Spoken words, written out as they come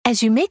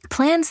As you make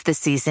plans this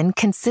season,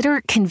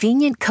 consider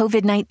convenient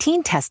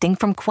COVID-19 testing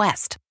from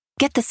Quest.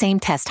 Get the same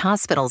test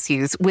hospitals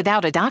use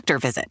without a doctor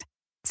visit.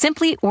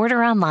 Simply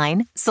order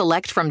online,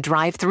 select from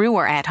drive-through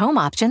or at-home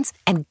options,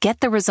 and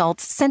get the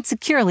results sent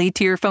securely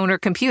to your phone or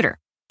computer.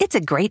 It's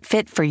a great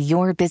fit for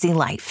your busy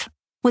life.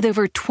 With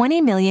over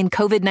 20 million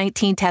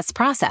COVID-19 tests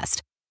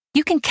processed,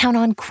 you can count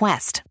on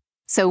Quest.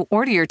 So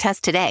order your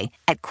test today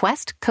at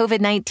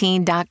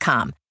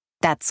questcovid19.com.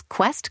 That's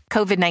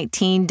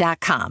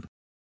questcovid19.com.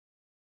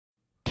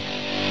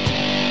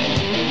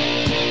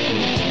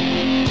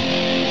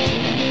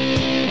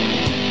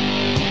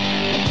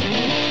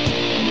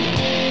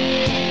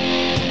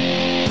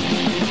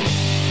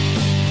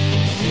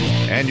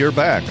 And you're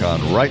back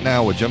on Right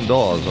Now with Jim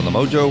Dawes on the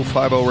Mojo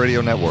 50 Radio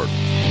Network.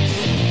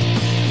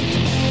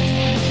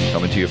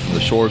 Coming to you from the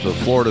shores of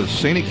Florida's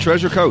scenic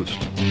Treasure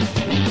Coast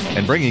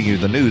and bringing you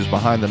the news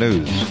behind the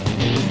news,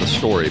 the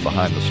story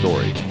behind the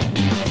story.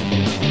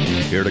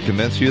 Here to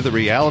convince you that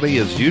reality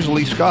is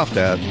usually scoffed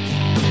at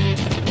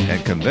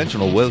and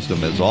conventional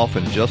wisdom is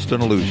often just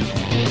an illusion.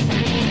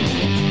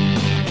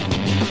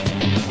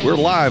 We're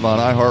live on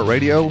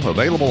iHeartRadio,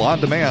 available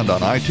on demand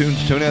on iTunes,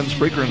 TuneIn,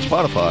 Spreaker, and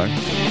Spotify.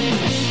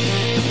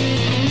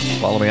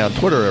 Follow me on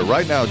Twitter at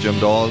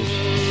RightNowJimDawes.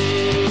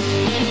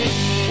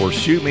 Or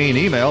shoot me an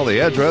email. The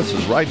address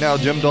is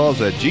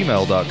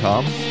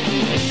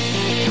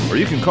rightnowjimdawes@gmail.com. Or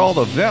you can call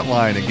the vent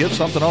line and get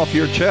something off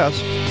your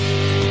chest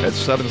at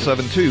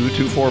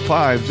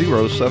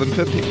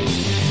 772-245-0750.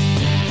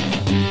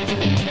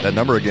 That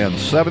number again,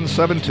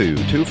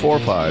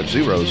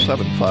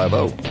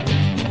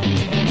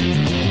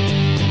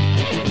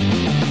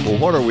 772-245-0750. Well,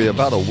 what are we,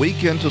 about a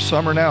week into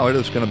summer now? It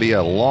is going to be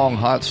a long,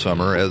 hot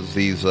summer as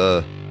these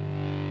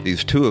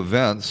two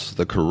events,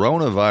 the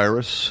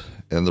coronavirus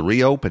and the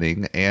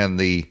reopening, and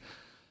the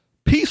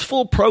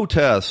peaceful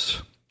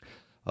protests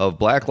of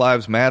Black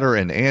Lives Matter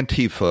and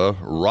Antifa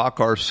rock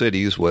our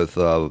cities with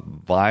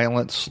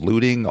violence,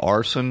 looting,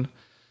 arson,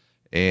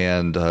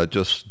 and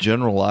just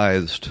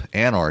generalized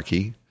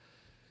anarchy.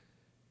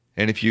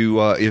 And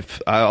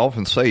if I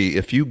often say,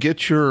 if you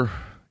get your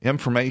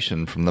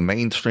information from the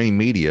mainstream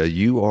media,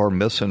 you are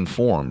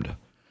misinformed.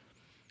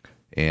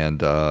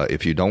 And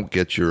if you don't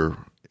get your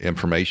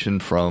information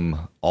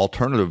from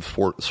alternative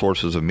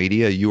sources of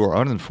media, you are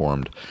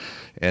uninformed.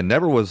 And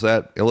never was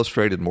that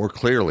illustrated more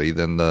clearly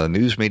than the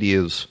news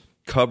media's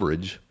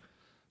coverage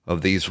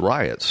of these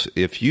riots.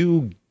 If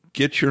you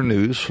get your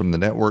news from the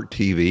network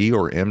TV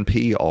or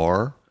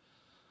NPR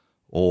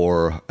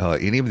or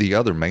any of the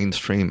other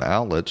mainstream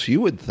outlets,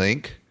 you would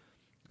think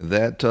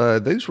that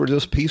these were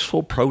just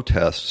peaceful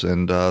protests,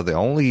 and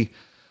they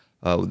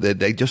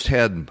just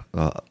had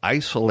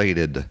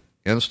isolated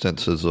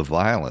instances of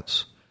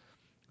violence.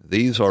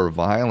 These are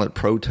violent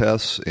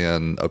protests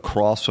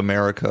across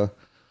America,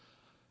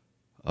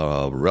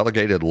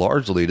 relegated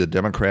largely to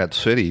Democrat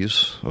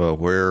cities,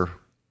 where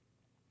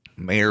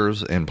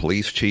mayors and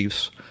police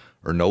chiefs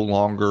are no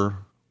longer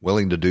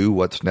willing to do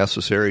what's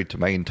necessary to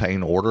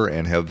maintain order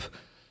and have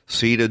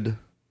ceded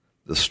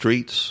the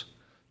streets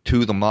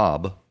to the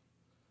mob.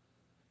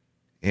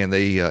 And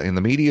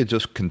the media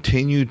just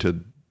continue to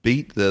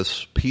beat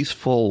this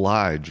peaceful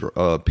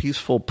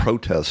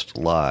protest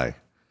lie.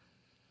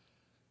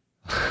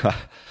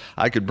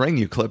 I could bring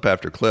you clip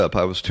after clip.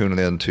 I was tuning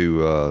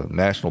into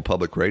National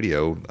Public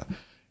Radio,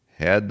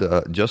 had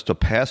just a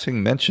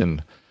passing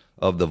mention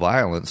of the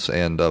violence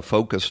and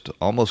focused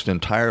almost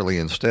entirely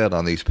instead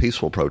on these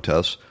peaceful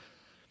protests.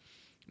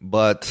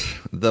 But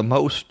the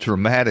most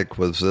dramatic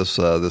was this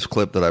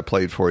clip that I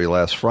played for you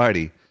last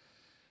Friday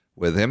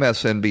with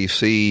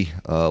MSNBC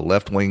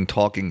left-wing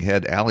talking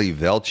head Ali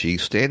Velshi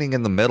standing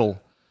in the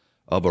middle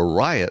of a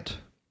riot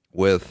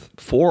with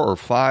 4 or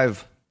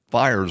 5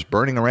 fires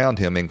burning around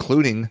him,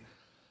 including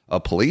a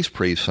police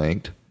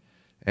precinct,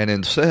 and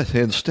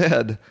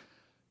instead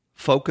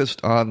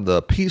focused on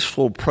the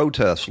peaceful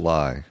protest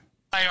lie.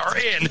 Are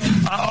in.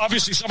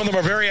 Obviously, some of them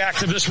are very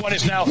active. This one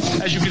is now,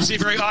 as you can see,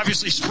 very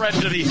obviously spread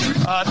to the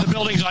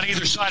buildings on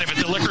either side of it,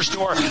 the liquor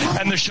store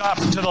and the shop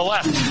to the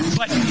left.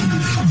 But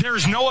there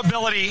is no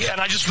ability, and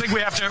I just think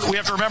we have to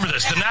remember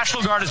this. The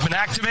National Guard has been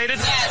activated.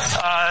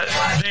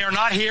 They are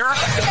not here.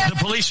 The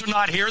police are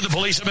not here. The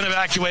police have been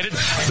evacuated.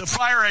 The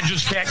fire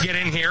engines can't get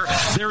in here.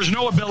 There is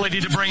no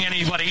ability to bring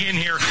anybody in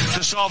here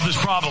to solve this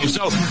problem.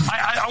 So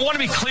I want to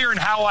be clear in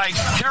how I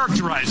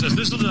characterize this.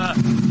 This is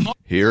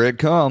Here it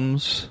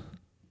comes.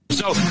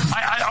 So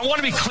I want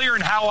to be clear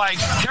in how I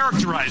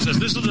characterize this.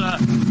 This is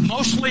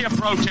mostly a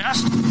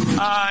protest.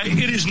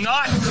 It is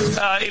not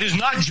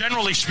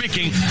generally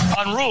speaking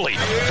unruly,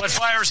 but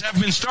fires have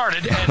been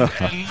started,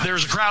 and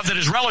there's a crowd that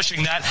is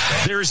relishing that.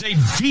 There is a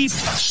deep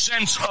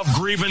sense of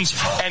grievance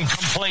and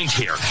complaint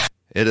here.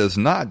 It is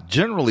not,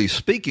 generally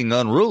speaking,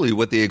 unruly,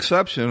 with the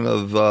exception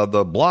of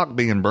the block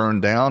being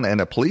burned down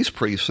and a police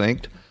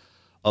precinct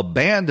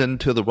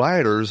abandoned to the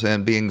rioters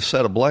and being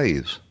set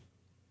ablaze.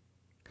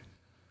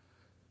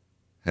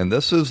 And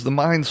this is the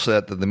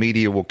mindset that the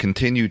media will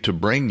continue to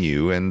bring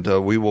you, and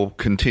we will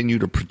continue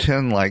to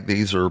pretend like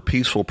these are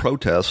peaceful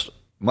protests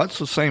much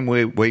the same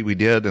way we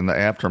did in the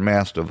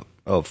aftermath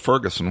of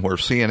Ferguson, where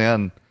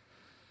CNN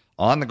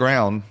on the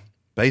ground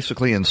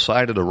basically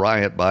incited a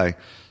riot by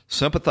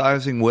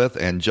sympathizing with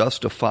and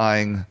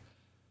justifying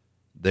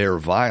their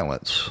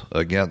violence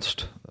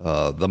against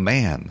the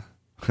man.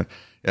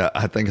 Yeah,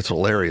 I think it's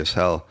hilarious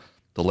how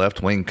the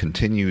left wing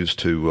continues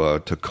to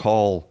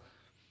call,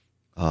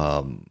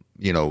 the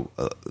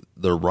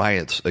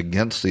riots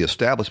against the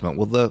establishment.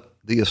 Well,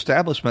 the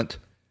establishment,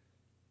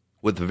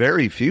 with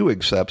very few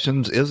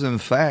exceptions, is in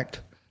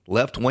fact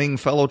left-wing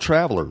fellow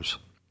travelers.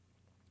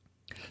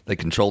 They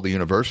control the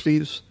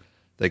universities.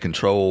 They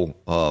control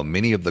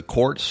many of the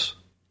courts,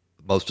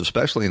 most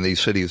especially in these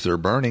cities that are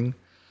burning.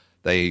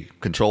 They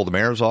control the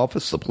mayor's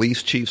office, the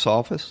police chief's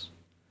office.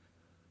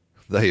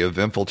 They have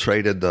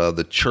infiltrated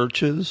the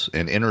churches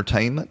and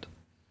entertainment.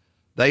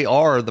 They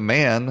are the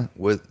man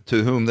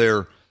to whom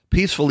they're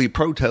peacefully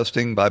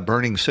protesting by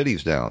burning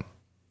cities down.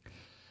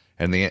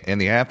 And in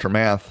the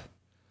aftermath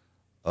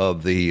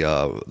of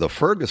the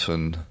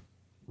Ferguson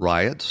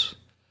riots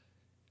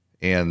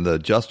and the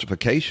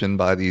justification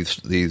by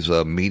these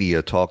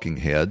media talking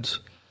heads,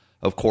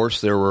 of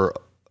course, there were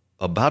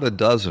about a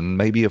dozen,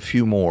 maybe a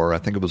few more, I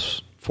think it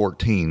was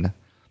 14,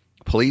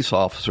 police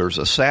officers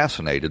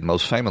assassinated,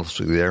 most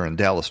famously there in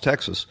Dallas,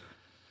 Texas,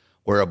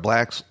 where a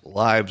Black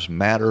Lives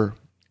Matter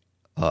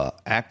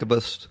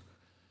activist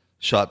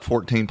shot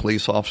 14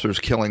 police officers,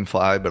 killing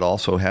 5. It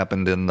also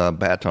happened in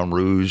Baton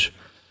Rouge,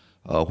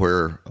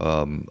 where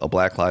a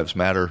Black Lives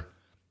Matter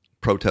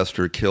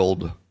protester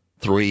killed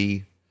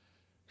 3,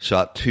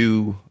 shot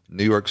 2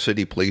 New York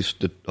City police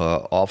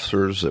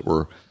officers that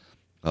were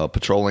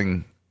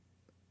patrolling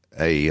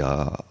a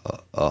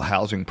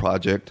housing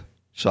project,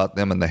 shot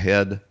them in the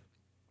head.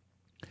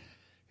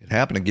 It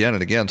happened again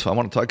and again. So I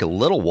want to take a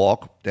little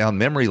walk down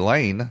memory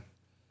lane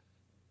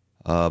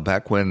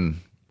back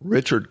when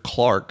Richard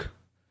Clark,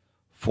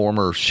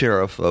 former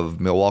sheriff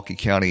of Milwaukee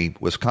County,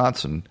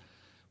 Wisconsin,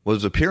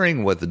 was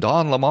appearing with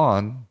Don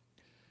Lemon.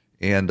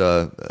 And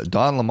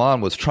Don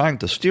Lemon was trying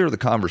to steer the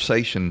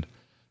conversation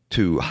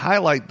to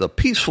highlight the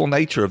peaceful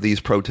nature of these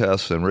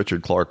protests, and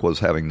Richard Clark was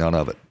having none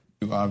of it.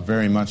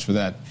 Very much for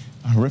that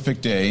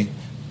horrific day.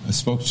 I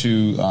spoke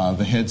to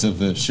the heads of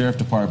the sheriff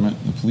department,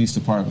 the police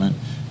department,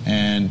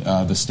 and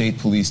the state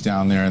police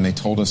down there, and they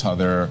told us how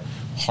their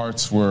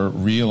hearts were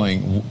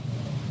reeling.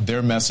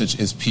 Their message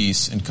is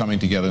peace and coming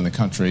together in the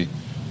country.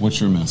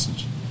 What's your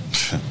message?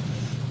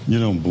 You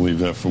don't believe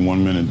that for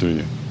 1 minute, do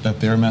you? That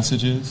their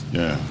message is?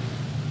 Yeah.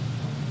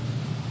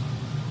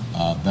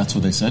 That's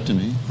what they said to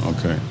me.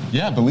 Okay.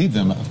 Yeah, I believe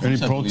them. Any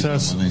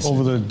protests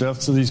over the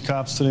deaths of these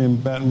cops today in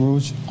Baton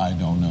Rouge? I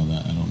don't know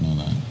that.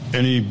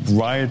 Any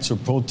riots or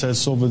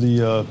protests over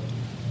the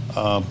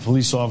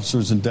police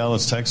officers in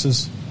Dallas,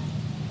 Texas?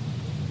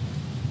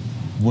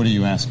 What are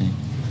you asking?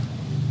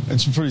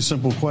 It's a pretty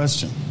simple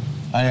question.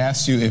 I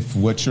asked you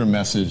what's your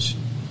message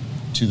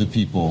to the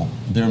people.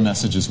 Their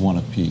message is one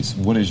of peace.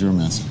 What is your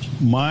message?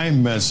 My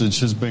message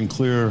has been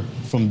clear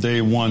from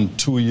day one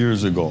 2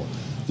 years ago.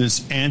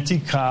 This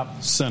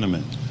anti-cop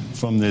sentiment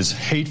from this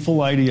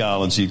hateful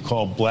ideology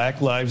called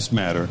Black Lives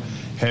Matter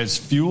has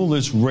fueled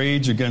this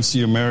rage against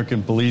the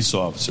American police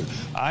officer.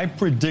 I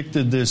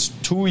predicted this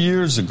 2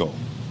 years ago.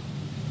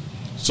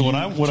 So what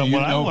I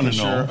want to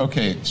know,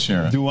 okay,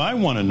 Sheriff. Do I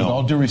want to know? With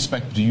all due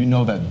respect, do you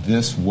know that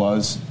this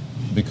was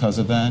because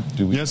of that?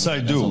 Yes, I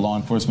do. As a law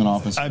enforcement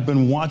officer, I've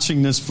been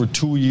watching this for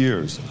 2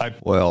 years.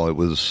 Well, it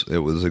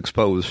was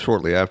exposed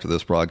shortly after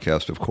this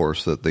broadcast, of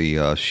course, that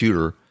the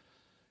shooter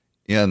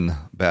in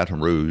Baton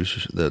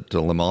Rouge that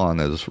Lemon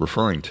is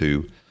referring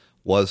to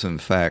was in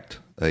fact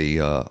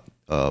a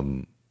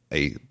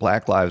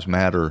Black Lives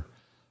Matter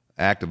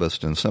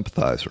activist and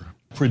sympathizer.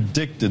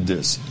 Predicted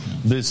this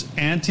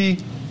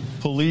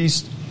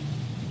anti-police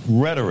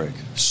rhetoric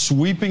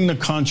sweeping the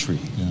country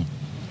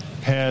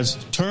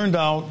has turned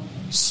out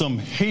some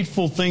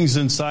hateful things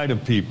inside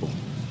of people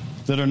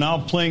that are now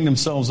playing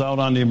themselves out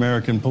on the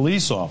American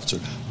police officer.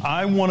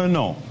 I want to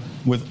know,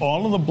 with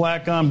all of the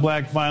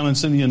black-on-black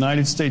violence in the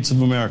United States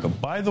of America,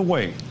 by the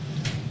way,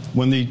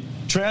 when the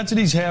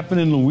tragedies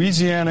happened in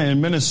Louisiana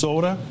and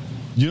Minnesota,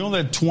 you know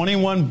that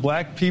 21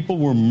 black people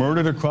were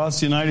murdered across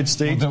the United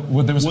States?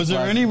 Was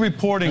there any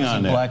reporting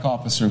on that? There was a black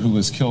officer who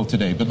was killed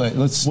today. But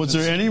was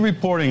there any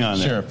reporting on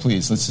that? Sheriff,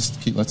 please, let's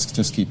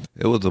just keep.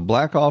 It was a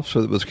black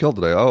officer that was killed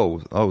today.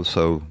 Oh,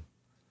 so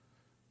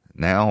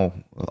now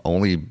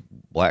only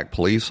black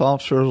police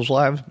officers'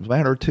 lives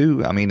matter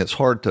too? I mean, it's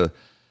hard to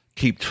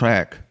keep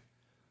track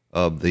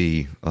of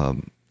the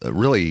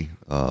really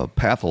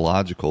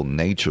pathological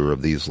nature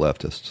of these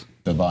leftists.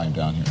 The volume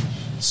down here.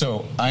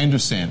 So I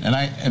understand,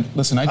 and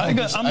listen.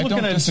 I'm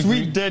looking at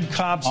 3 dead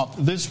cops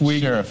this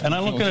week, Sheriff, and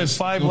I'm looking at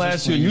 5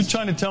 last year. You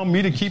trying to tell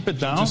me to keep it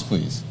down?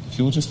 If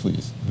you'll just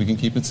please, we can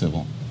keep it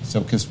civil. So,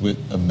 because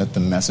the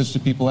message to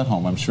people at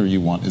home, I'm sure you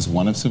want, is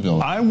one of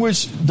civility. I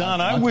wish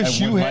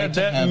you had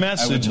that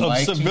message of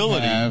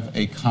civility. I would like to have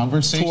a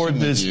conversation toward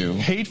this with you.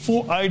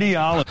 Hateful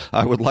ideology.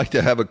 I would like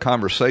to have a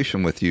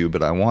conversation with you,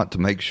 but I want to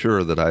make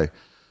sure that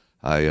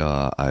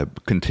I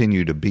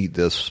continue to beat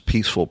this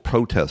peaceful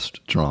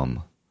protest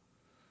drum.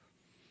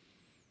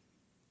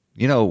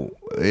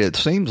 it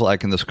seems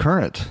like in this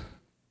current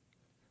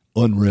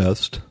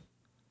unrest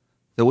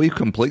that we've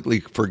completely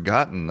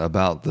forgotten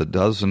about the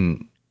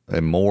dozen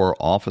and more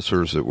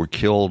officers that were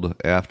killed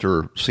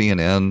after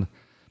CNN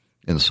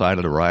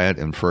incited a riot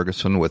in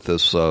Ferguson with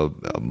this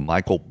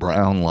Michael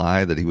Brown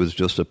lie that he was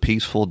just a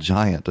peaceful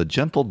giant, a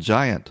gentle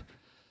giant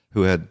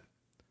who had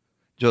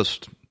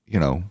just,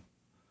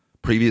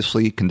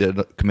 previously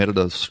committed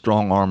a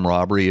strong arm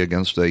robbery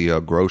against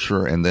a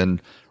grocer and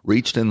then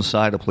reached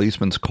inside a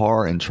policeman's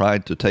car and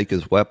tried to take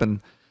his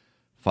weapon,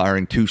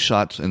 firing 2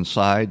 shots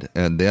inside,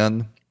 and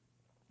then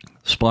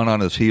spun on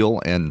his heel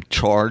and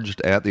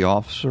charged at the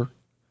officer.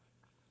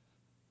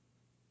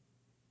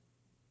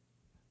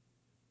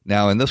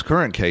 Now, in this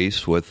current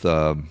case with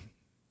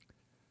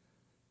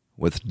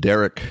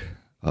Derek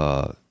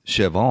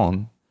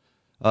Chauvin,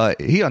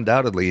 he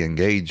undoubtedly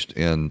engaged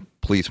in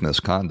police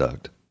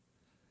misconduct,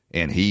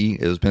 and he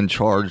has been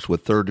charged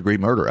with third-degree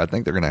murder. I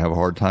think they're going to have a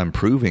hard time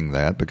proving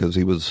that because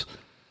he was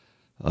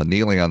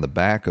kneeling on the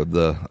back of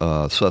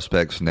the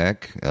suspect's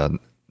neck.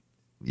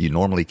 You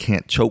normally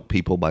can't choke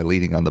people by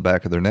leaning on the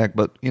back of their neck,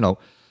 but,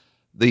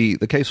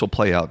 the case will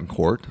play out in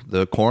court.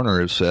 The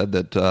coroner has said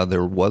that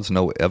there was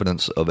no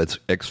evidence of its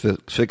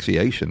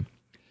asphyxiation.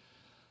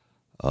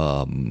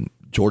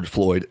 George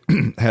Floyd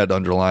had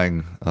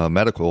underlying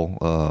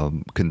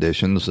medical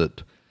conditions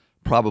that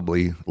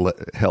probably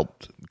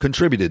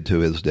contributed to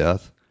his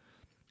death.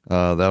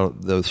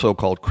 The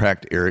so-called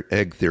cracked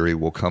egg theory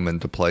will come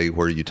into play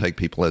where you take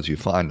people as you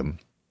find them.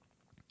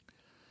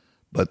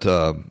 But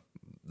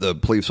the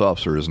police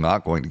officer is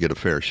not going to get a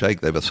fair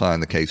shake. They've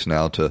assigned the case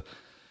now to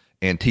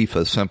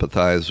Antifa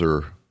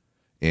sympathizer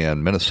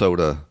in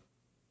Minnesota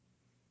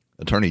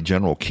Attorney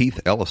General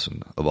Keith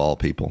Ellison, of all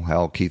people.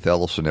 How Keith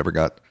Ellison ever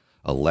got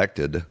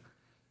elected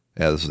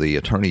as the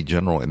Attorney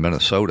General in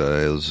Minnesota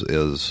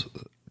is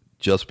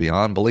just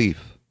beyond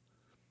belief.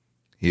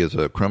 He is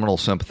a criminal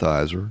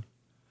sympathizer,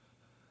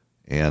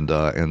 and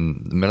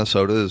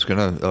Minnesota is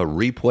going to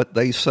reap what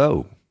they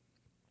sow.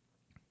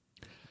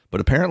 But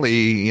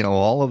apparently,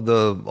 all of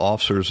the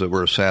officers that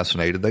were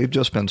assassinated, they've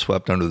just been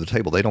swept under the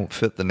table. They don't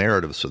fit the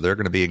narrative, so they're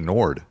going to be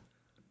ignored.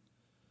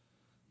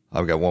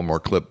 I've got one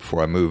more clip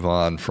before I move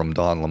on from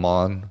Don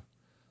Lemon,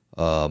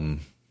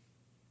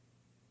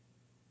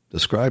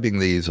 describing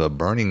these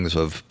burnings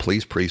of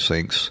police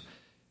precincts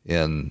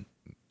in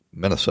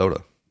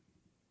Minnesota.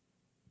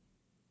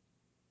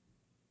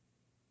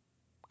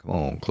 Come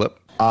on, clip.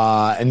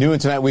 And new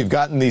and tonight, we've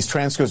gotten these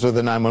transcripts of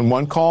the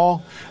 911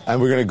 call, and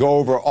we're going to go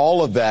over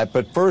all of that.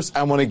 But first,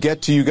 I want to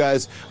get to you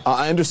guys.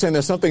 I understand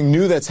there's something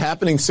new that's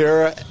happening,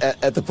 Sarah,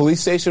 at the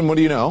police station. What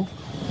do you know?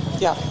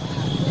 Yeah.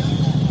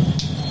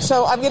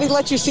 So I'm going to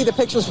let you see the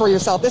pictures for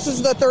yourself. This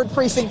is the 3rd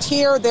precinct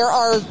here. There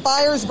are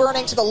fires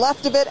burning to the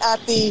left of it at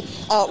the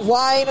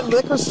wine and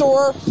liquor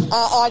store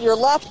on your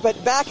left.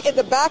 But back in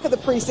the back of the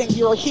precinct,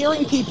 you're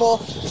hearing people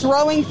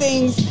throwing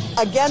things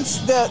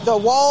against the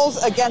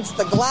walls, against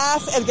the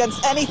glass,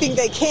 against anything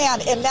they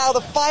can. And now the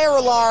fire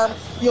alarm,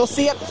 you'll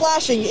see it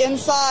flashing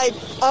inside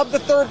of the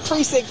 3rd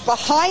precinct,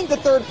 behind the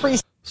 3rd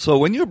precinct. So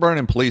when you're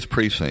burning police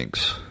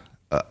precincts,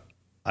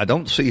 I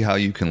don't see how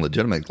you can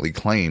legitimately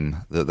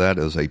claim that that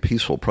is a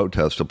peaceful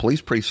protest. A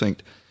police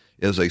precinct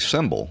is a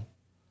symbol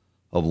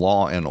of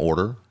law and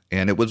order,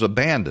 and it was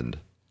abandoned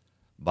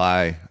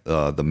by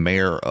the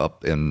mayor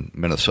up in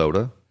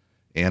Minnesota,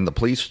 and the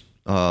police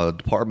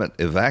department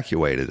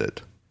evacuated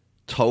it,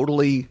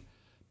 totally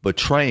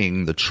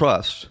betraying the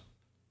trust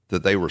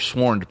that they were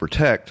sworn to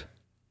protect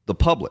the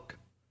public.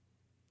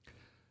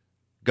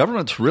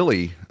 Governments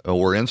really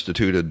were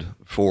instituted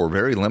for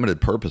very limited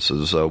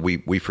purposes.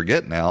 We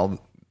forget now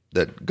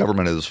that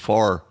government has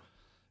far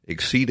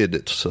exceeded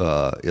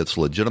its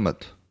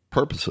legitimate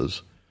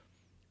purposes.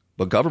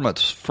 But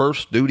government's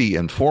first duty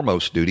and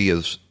foremost duty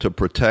is to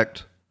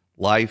protect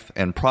life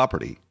and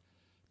property,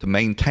 to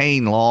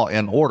maintain law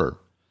and order.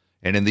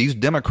 And in these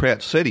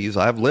Democrat cities,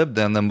 I've lived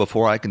in them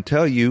before, I can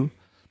tell you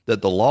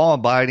that the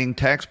law-abiding,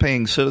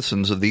 tax-paying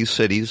citizens of these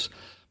cities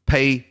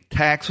pay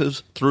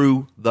taxes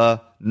through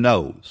the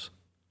nose.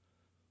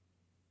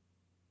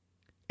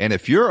 And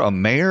if you're a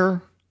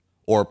mayor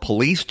or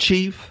police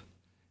chief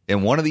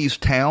in one of these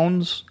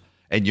towns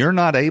and you're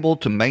not able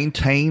to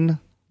maintain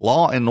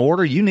law and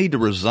order, you need to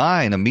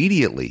resign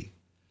immediately.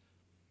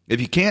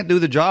 If you can't do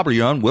the job or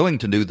you're unwilling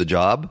to do the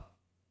job,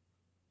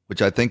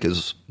 which I think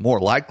is more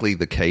likely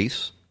the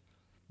case,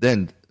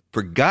 then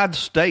for God's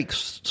sake,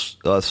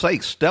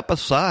 step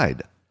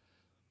aside.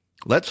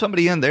 Let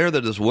somebody in there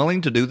that is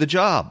willing to do the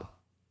job.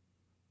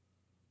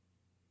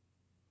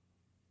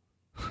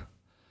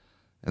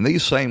 And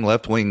these same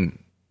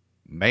left-wing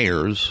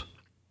mayors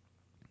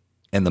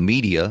and the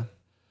media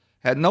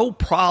had no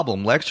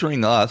problem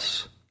lecturing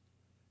us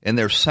in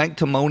their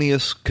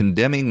sanctimonious,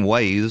 condemning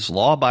ways,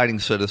 law-abiding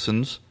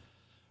citizens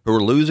who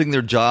are losing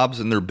their jobs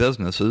and their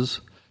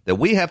businesses, that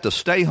we have to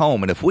stay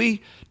home. And if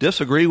we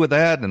disagree with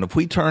that, and if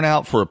we turn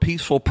out for a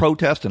peaceful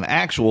protest, an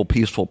actual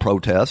peaceful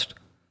protest,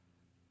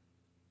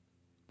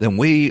 then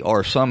we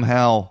are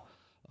somehow,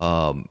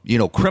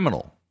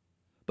 criminal.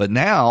 But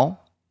now,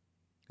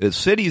 that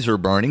cities are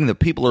burning, that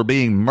people are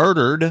being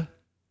murdered,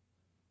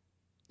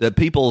 that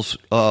people's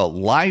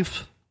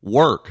life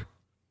work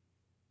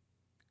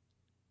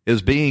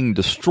is being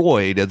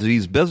destroyed as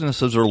these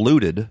businesses are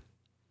looted,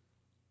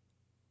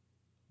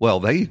 well,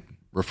 they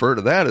refer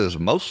to that as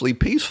mostly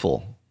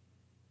peaceful.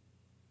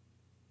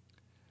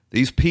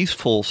 These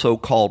peaceful,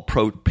 so-called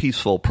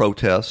peaceful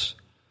protests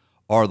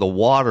are the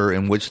water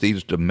in which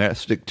these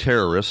domestic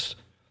terrorists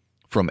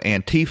from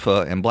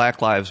Antifa and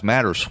Black Lives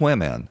Matter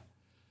swim in.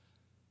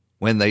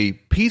 When the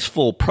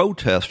peaceful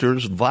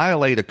protesters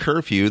violate a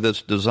curfew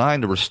that's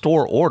designed to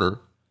restore order,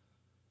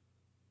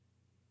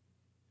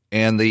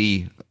 and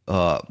the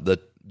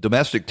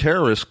domestic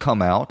terrorists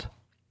come out,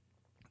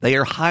 they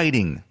are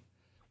hiding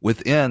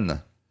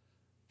within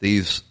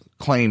these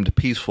claimed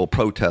peaceful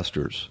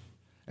protesters.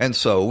 And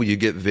so you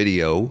get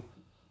video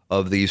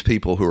of these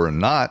people who are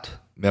not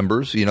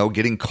members,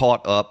 getting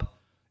caught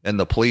up in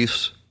the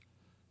police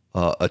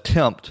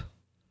attempt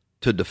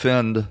to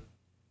defend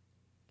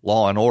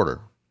law and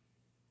order.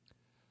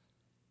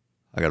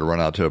 I got to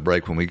run out to a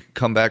break. When we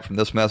come back from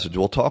this message,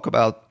 we'll talk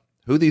about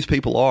who these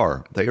people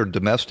are. They are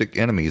domestic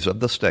enemies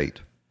of the state.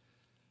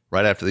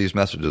 Right after these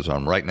messages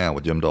on Right Now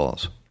with Jim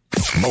Dawes.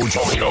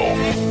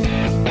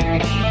 Mojo.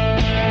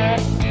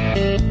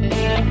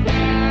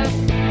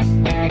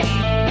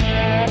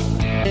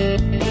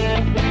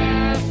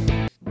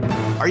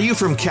 Are you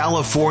from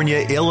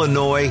California,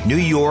 Illinois, New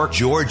York,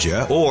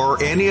 Georgia,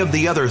 or any of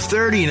the other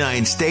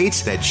 39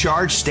 states that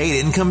charge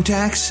state income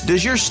tax?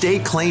 Does your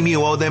state claim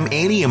you owe them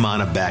any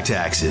amount of back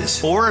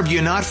taxes? Or have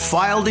you not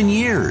filed in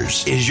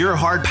years? Is your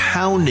heart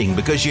pounding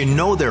because you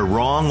know they're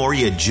wrong or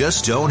you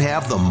just don't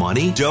have the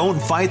money? Don't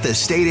fight the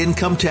state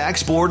income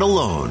tax board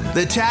alone.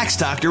 The Tax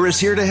Doctor is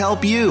here to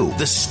help you.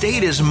 The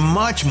state is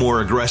much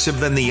more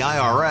aggressive than the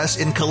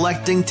IRS in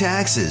collecting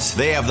taxes.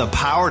 They have the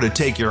power to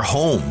take your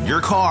home,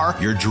 your car,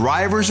 your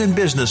driver's and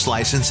business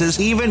licenses,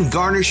 even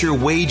garnish your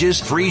wages,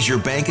 freeze your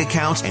bank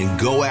accounts, and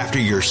go after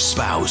your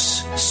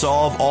spouse.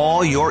 Solve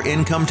all your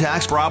income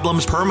tax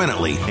problems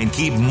permanently and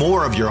keep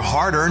more of your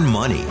hard-earned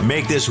money.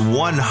 Make this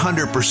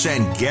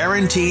 100%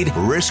 guaranteed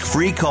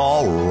risk-free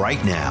call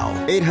right now.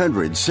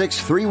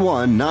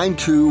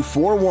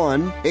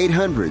 800-631-9241.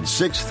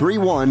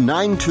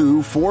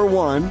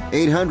 800-631-9241.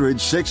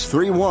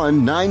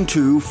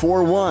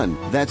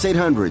 800-631-9241. That's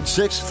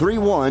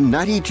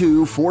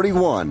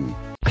 800-631-9241.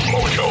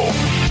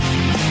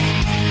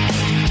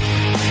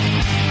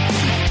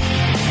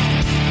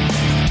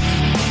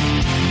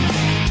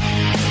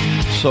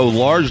 So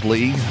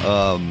largely,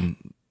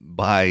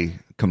 by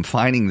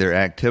confining their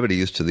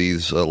activities to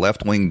these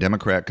left-wing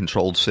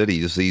Democrat-controlled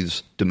cities,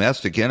 these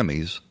domestic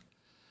enemies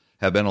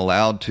have been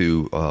allowed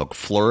to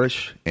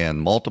flourish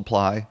and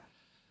multiply.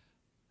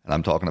 And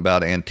I'm talking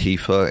about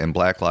Antifa and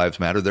Black Lives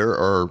Matter. There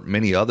are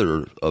many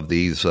other of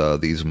these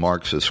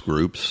Marxist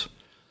groups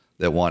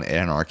that want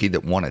anarchy,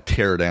 that want to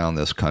tear down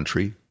this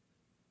country.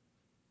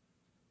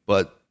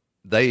 But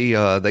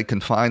they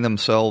confine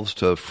themselves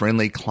to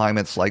friendly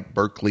climates like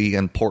Berkeley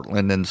and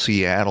Portland and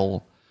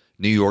Seattle,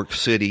 New York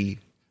City,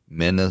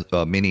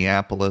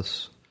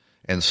 Minneapolis.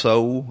 And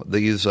so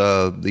these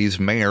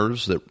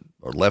mayors that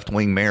are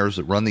left-wing mayors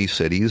that run these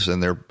cities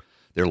and their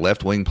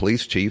left-wing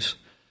police chiefs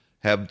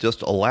have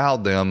just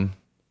allowed them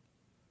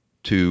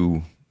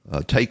to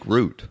take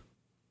root.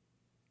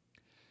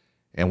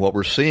 And what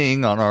we're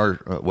seeing on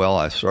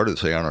I started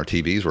to say on our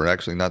TVs, we're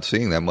actually not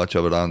seeing that much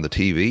of it on the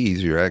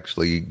TVs. You're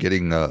actually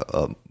getting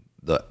the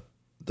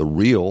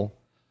real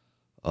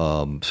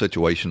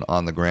situation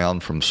on the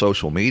ground from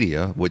social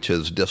media, which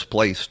has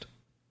displaced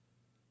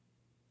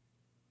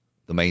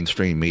the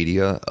mainstream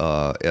media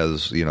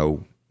as,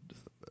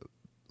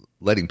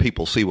 letting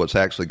people see what's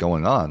actually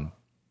going on.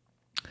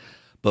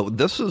 But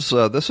this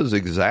is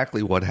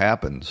exactly what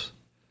happens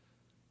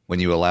when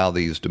you allow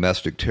these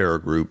domestic terror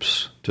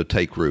groups to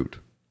take root,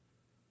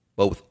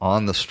 both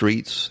on the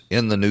streets,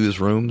 in the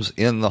newsrooms,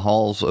 in the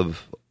halls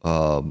of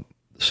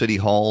city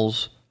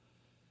halls,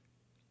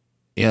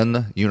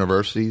 in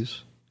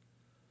universities.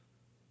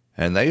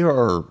 And they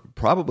are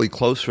probably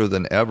closer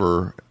than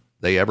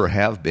they ever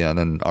have been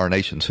in our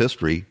nation's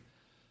history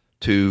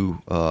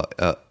to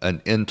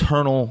an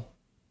internal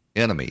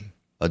enemy,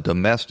 a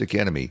domestic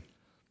enemy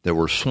that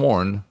we're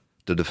sworn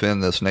to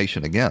defend this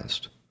nation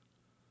against.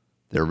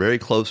 They're very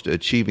close to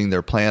achieving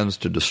their plans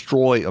to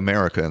destroy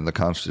America and the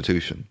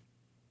Constitution.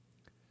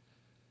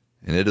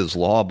 And it is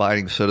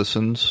law-abiding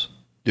citizens'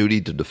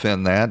 duty to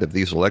defend that. If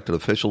these elected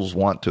officials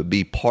want to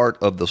be part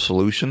of the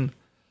solution,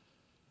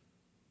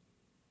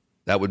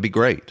 that would be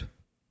great.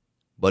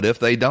 But if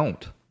they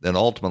don't, then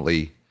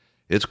ultimately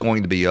it's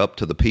going to be up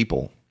to the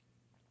people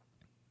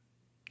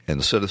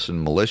and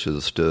citizen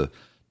militias to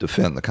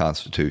defend the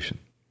Constitution.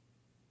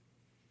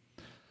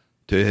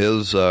 To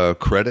his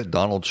credit,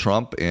 Donald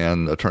Trump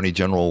and Attorney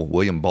General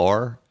William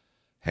Barr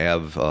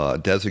have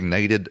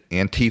designated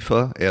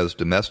Antifa as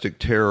domestic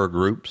terror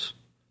groups.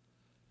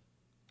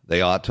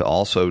 They ought to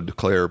also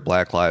declare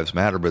Black Lives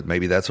Matter, but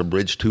maybe that's a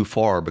bridge too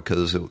far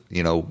because,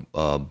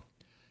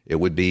 it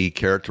would be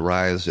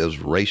characterized as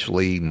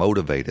racially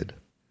motivated.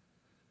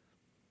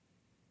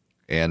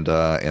 And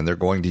they're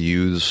going to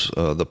use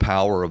the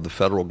power of the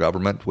federal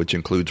government, which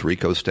includes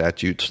RICO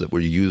statutes that were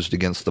used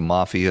against the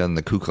mafia and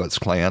the Ku Klux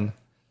Klan,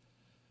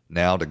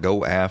 now to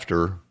go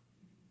after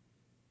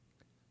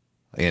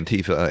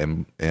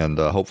Antifa and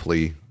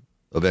hopefully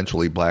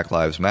eventually Black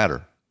Lives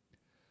Matter.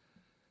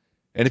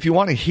 And if you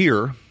want to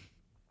hear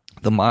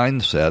the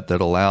mindset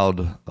that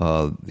allowed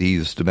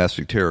these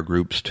domestic terror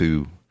groups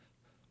to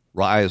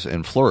rise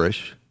and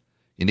flourish,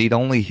 you need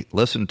only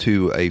listen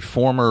to a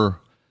former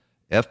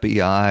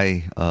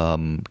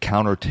FBI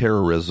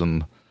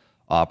counterterrorism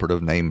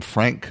operative named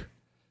Frank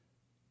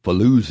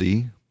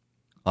Figliuzzi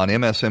on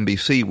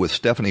MSNBC with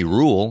Stephanie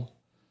Ruhle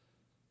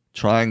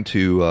trying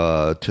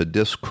to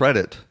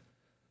discredit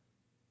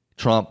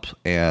Trump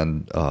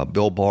and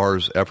Bill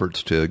Barr's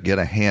efforts to get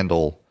a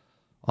handle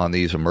on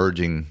these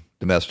emerging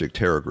domestic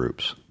terror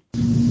groups.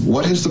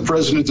 What has the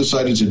president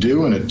decided to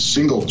do in a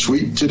single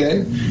tweet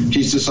today?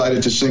 He's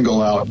decided to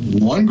single out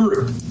one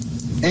group,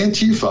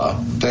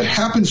 Antifa, that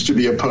happens to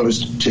be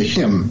opposed to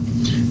him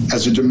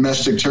as a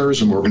domestic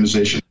terrorism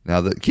organization.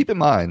 Now, keep in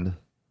mind,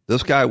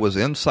 this guy was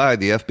inside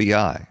the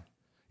FBI.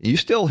 You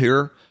still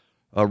hear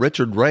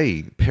Richard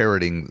Ray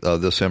parroting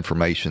this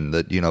information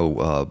that,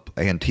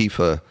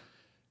 Antifa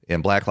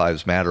and Black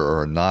Lives Matter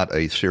are not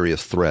a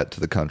serious threat to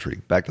the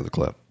country. Back to the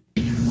clip.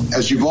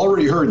 As you've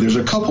already heard, there's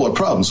a couple of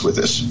problems with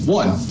this.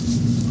 One,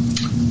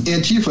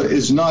 Antifa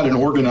is not an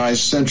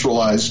organized,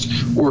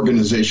 centralized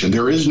organization.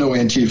 There is no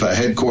Antifa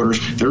headquarters.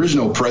 There is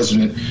no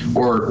president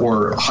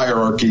or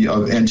hierarchy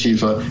of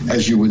Antifa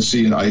as you would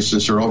see in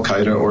ISIS or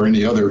Al-Qaeda or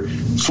any other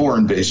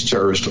foreign-based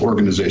terrorist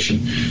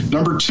organization.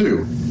 Number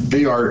two,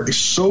 they are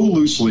so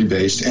loosely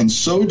based and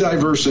so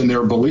diverse in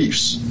their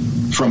beliefs,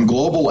 from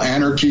global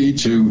anarchy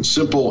to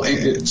simple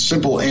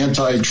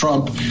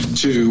anti-Trump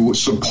to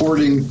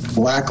supporting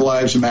Black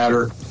Lives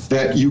Matter,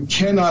 that you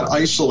cannot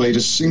isolate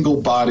a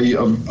single body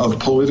of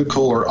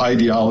political or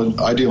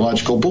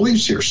ideological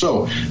beliefs here.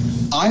 So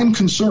I'm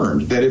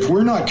concerned that if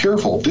we're not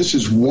careful, this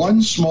is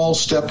one small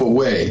step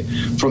away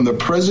from the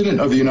President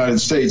of the United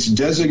States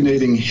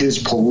designating his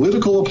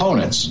political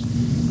opponents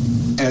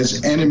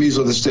as enemies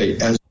of the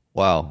state.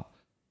 Wow.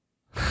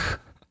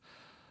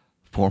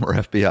 Former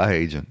FBI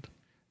agent.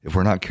 If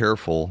we're not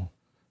careful,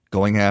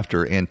 going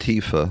after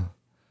Antifa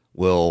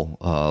will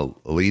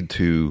lead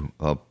to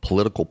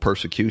political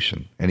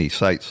persecution. And he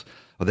cites,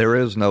 there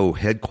is no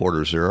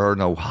headquarters, there are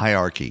no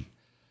hierarchy.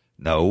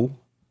 No,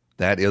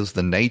 that is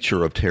the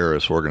nature of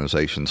terrorist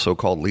organizations,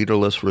 so-called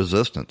leaderless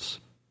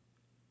resistance.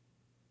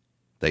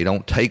 They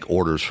don't take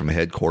orders from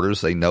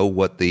headquarters. They know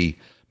what the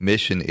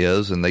mission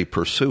is, and they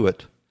pursue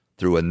it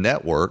through a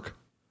network.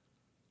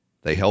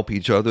 They help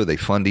each other. They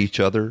fund each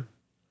other.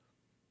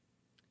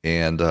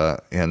 And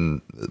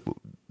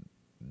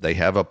they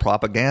have a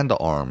propaganda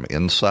arm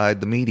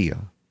inside the media.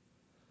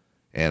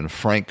 And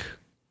Frank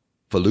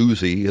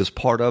Figliuzzi is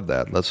part of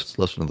that. Let's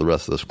listen to the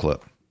rest of this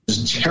clip.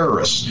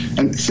 Terrorists,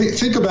 and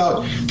think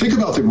about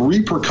the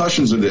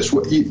repercussions of this.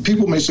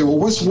 People may say, well,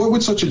 what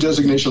would such a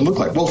designation look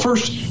like? Well,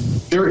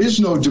 first, there is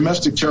no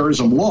domestic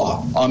terrorism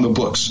law on the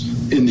books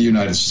in the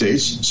United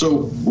States,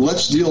 so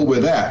let's deal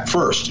with that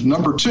first.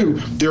 Number two,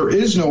 there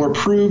is no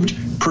approved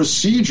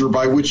procedure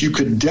by which you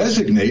could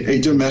designate a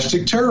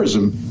domestic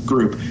terrorism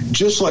group,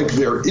 just like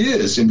there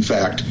is, in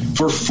fact,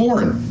 for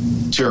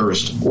foreign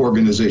terrorist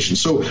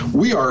organizations. So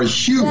we are a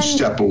huge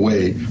step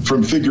away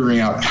from figuring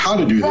out how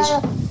to do this.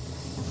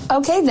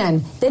 Okay,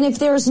 then if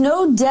there's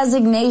no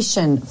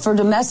designation for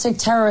domestic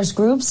terrorist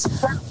groups,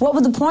 what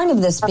would the point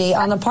of this be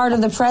on the part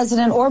of the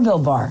president or Bill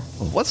Barr?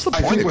 What's the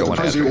point? I think what the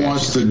president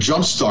wants to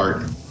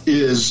jumpstart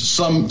is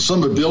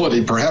some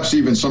ability, perhaps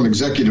even some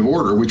executive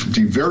order, which would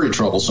be very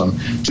troublesome,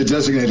 to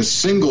designate a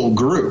single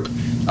group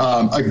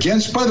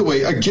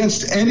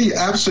against any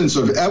absence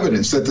of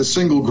evidence that the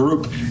single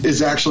group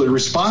is actually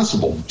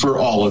responsible for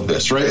all of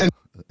this, right?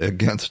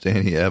 Against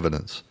any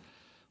evidence.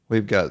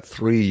 We've got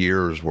 3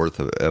 years worth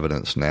of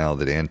evidence now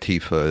that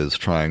Antifa is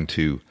trying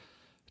to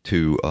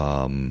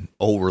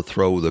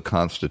overthrow the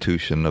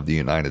Constitution of the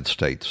United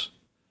States.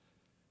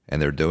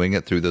 And they're doing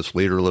it through this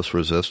leaderless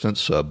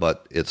resistance,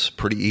 but it's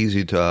pretty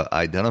easy to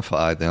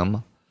identify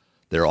them.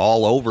 They're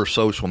all over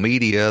social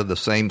media, the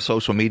same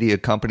social media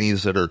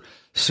companies that are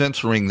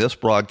censoring this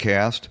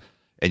broadcast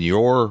and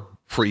your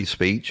free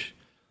speech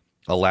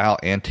allow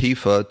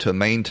Antifa to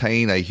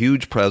maintain a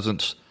huge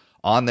presence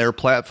on their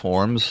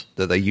platforms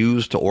that they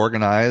use to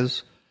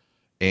organize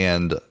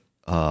and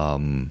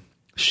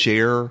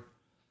share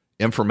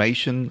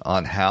information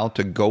on how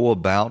to go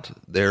about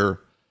their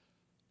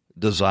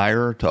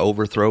desire to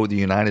overthrow the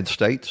United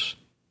States.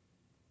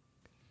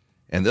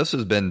 And this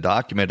has been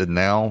documented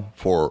now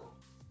for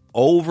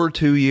over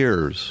 2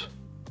 years.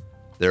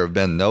 There have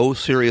been no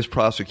serious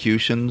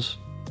prosecutions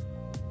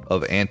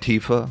of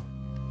Antifa.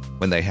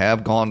 When they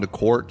have gone to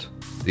court,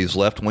 these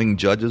left-wing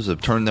judges have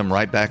turned them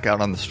right back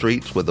out on the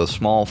streets with a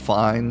small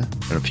fine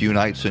and a few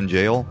nights in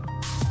jail.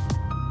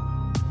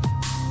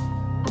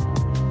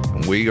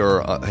 And we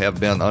have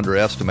been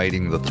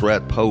underestimating the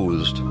threat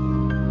posed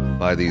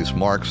by these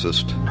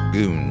Marxist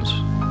goons.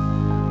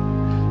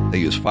 They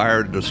use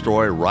fire to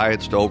destroy,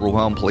 riots to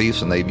overwhelm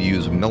police, and they've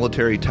used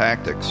military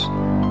tactics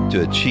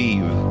to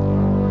achieve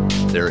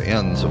their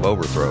ends of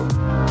overthrow.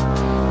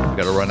 We've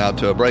got to run out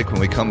to a break. When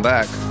we come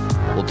back,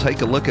 we'll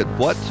take a look at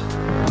what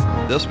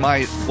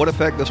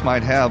effect this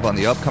might have on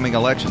the upcoming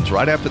elections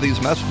right after these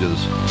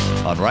messages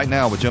on Right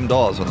Now with Jim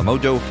Dawes on the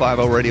Mojo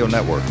 50 Radio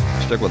Network.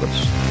 Stick with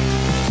us.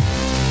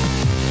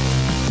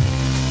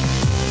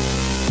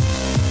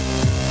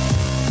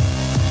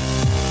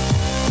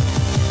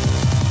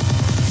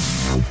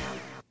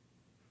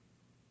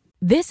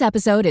 This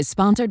episode is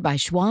sponsored by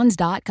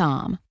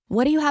Schwans.com.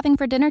 What are you having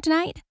for dinner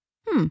tonight?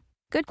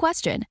 Good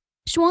question.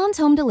 Schwann's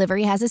Home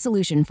Delivery has a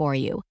solution for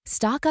you.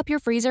 Stock up your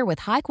freezer with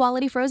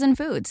high-quality frozen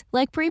foods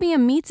like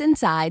premium meats and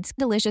sides,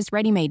 delicious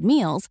ready-made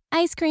meals,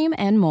 ice cream,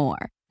 and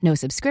more. No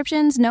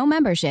subscriptions, no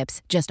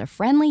memberships, just a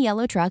friendly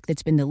yellow truck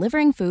that's been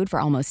delivering food for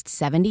almost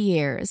 70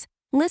 years.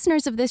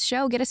 Listeners of this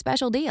show get a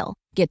special deal.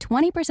 Get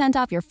 20%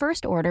 off your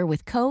first order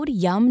with code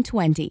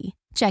YUM20.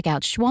 Check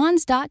out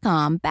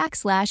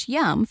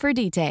schwans.com/YUM for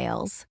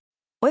details.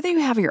 Whether you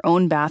have your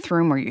own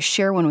bathroom or you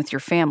share one with your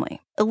family,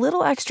 a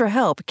little extra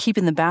help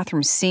keeping the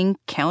bathroom sink,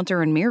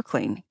 counter, and mirror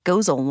clean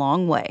goes a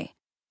long way.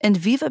 And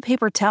Viva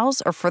paper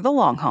towels are for the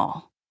long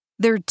haul.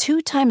 They're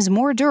 2 times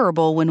more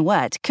durable when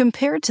wet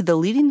compared to the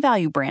leading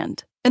value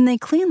brand. And they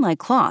clean like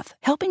cloth,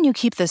 helping you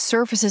keep the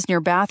surfaces in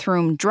your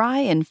bathroom dry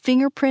and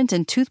fingerprint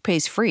and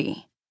toothpaste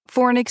free.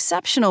 For an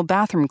exceptional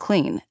bathroom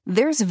clean,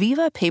 there's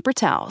Viva paper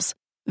towels.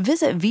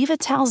 Visit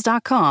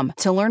vivatowels.com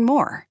to learn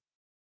more.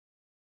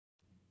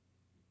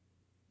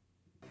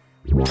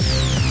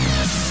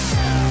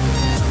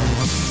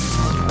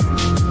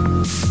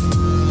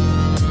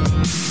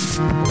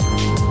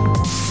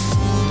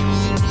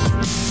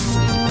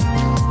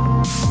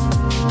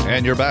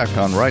 And you're back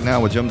on Right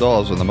Now with Jim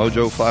Dawes on the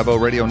Mojo 50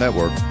 Radio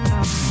Network.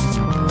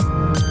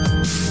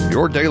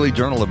 Your daily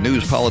journal of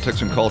news,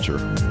 politics, and culture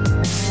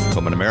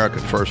from an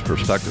American First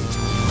perspective.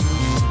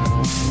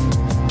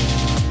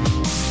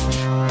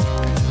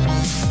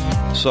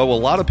 So a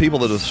lot of people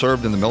that have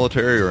served in the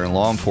military or in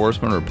law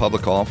enforcement or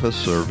public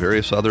office or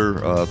various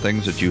other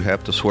things that you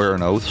have to swear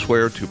an oath,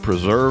 swear to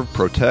preserve,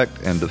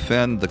 protect, and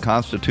defend the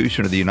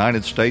Constitution of the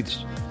United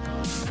States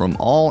from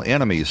all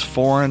enemies,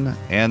 foreign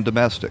and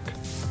domestic.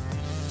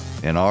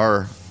 And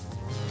our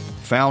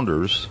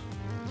founders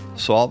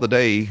saw the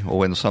day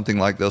when something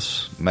like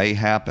this may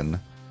happen,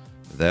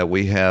 that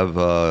we have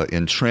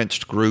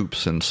entrenched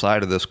groups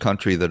inside of this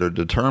country that are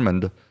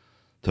determined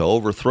to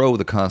overthrow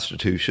the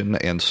Constitution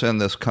and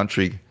send this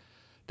country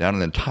down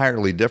an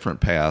entirely different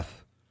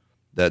path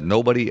that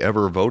nobody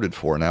ever voted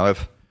for. Now,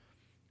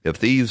 if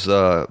these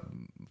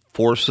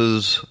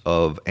forces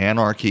of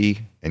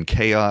anarchy and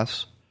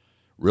chaos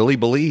really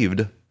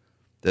believed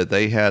that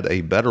they had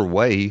a better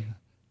way,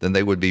 then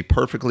they would be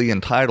perfectly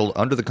entitled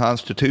under the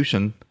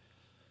Constitution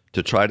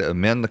to try to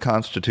amend the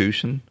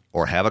Constitution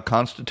or have a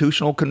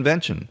constitutional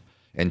convention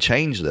and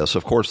change this.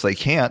 Of course, they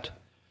can't,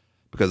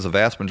 because the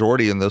vast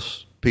majority of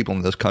people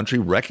in this country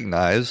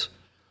recognize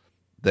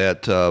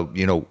that,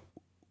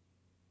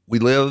 we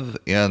live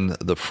in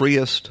the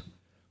freest,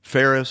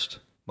 fairest,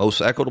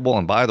 most equitable,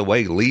 and by the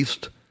way,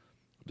 least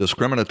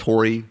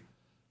discriminatory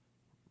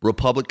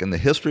republic in the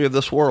history of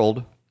this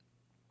world.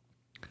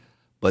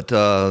 But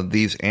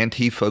these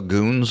Antifa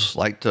goons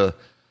like to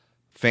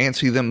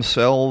fancy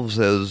themselves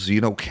as,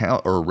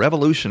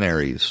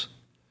 revolutionaries.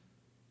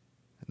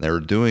 And they're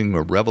doing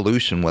a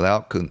revolution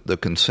without the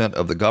consent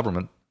of the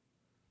government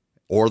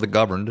or the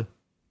governed.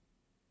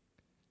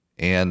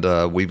 And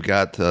we've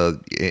got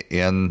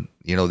in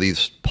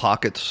these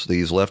pockets,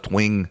 these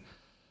left-wing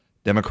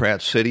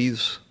Democrat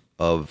cities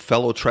of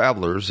fellow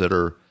travelers that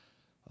are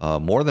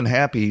more than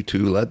happy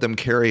to let them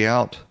carry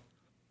out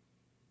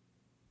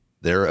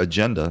their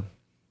agenda.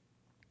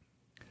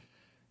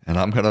 And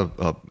I'm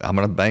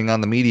gonna bang on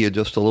the media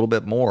just a little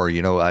bit more.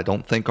 I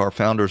don't think our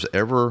founders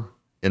ever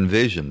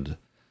envisioned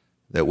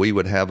that we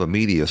would have a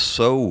media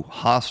so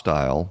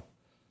hostile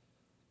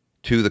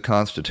to the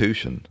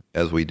Constitution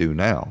as we do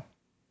now.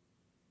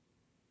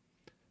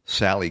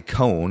 Sally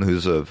Kohn,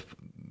 who's a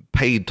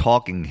paid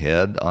talking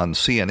head on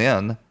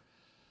CNN,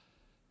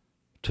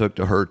 took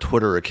to her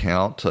Twitter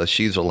account.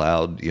 She's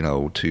allowed,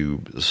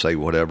 to say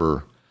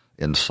whatever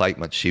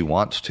incitement she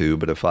wants to.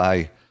 But if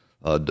I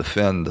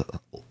defend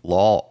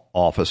law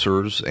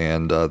officers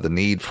and the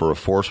need for a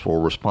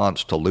forceful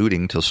response to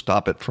looting to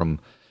stop it from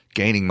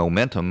gaining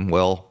momentum,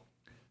 well,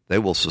 they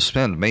will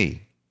suspend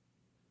me.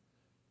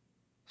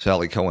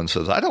 Sally Kohn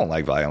says, I don't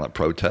like violent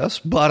protests,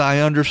 but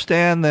I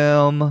understand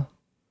them.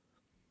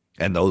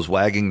 And those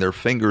wagging their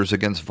fingers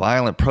against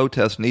violent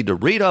protests need to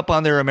read up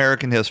on their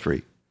American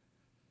history.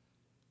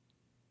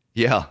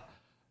 Yeah,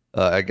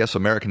 I guess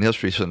American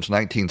history since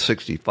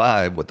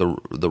 1965 with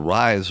the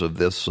rise of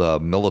this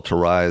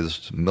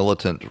militarized,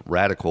 militant,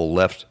 radical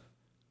left.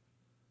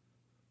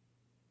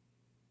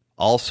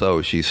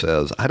 Also, she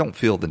says, I don't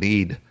feel the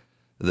need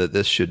that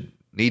this should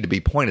need to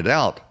be pointed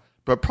out,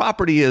 but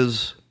property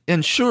is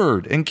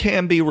insured and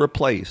can be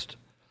replaced.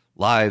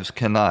 Lives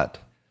cannot.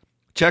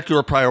 Check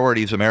your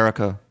priorities,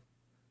 America.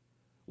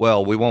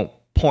 Well, we won't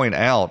point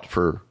out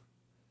for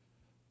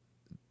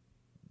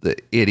the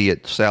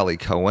idiot Sally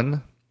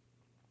Cone,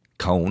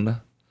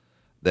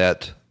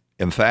 that,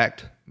 in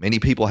fact, many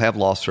people have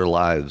lost their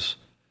lives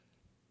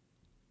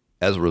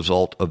as a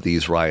result of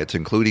these riots,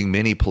 including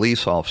many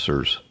police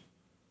officers.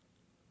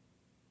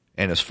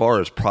 And as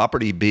far as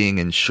property being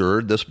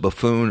insured, this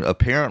buffoon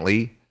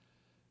apparently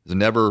has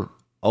never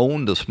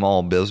owned a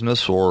small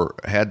business or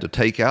had to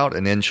take out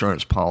an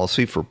insurance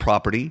policy for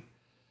property,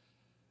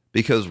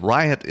 because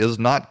riot is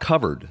not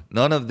covered.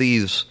 None of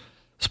these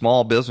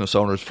small business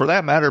owners, for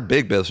that matter,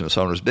 big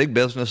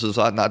businesses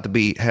ought not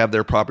to have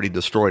their property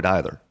destroyed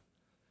either.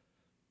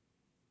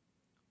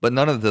 But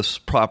none of this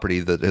property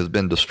that has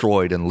been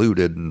destroyed and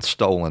looted and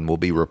stolen will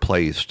be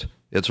replaced.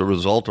 It's a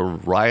result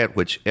of riot,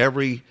 which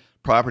every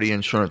property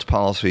insurance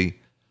policy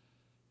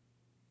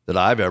that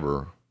I've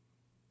ever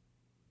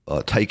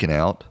taken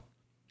out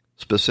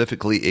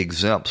specifically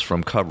exempts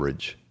from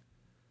coverage.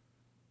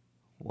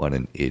 What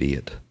an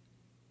idiot.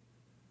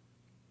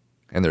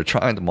 And they're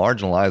trying to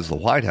marginalize the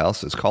White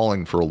House. It's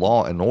calling for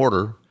law and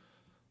order.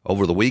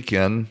 Over the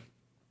weekend,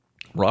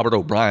 Robert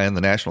O'Brien,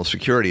 the National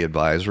Security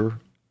Advisor,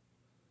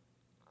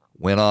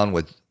 went on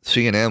with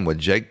CNN with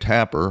Jake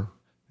Tapper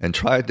and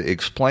tried to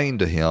explain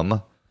to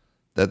him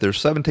that there's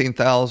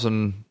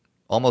 17,000,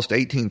 almost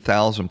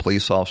 18,000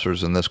 police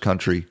officers in this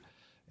country,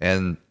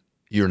 and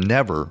you're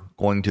never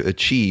going to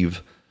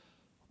achieve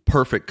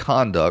perfect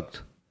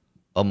conduct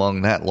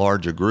among that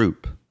large a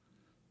group.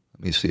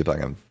 Let me see if I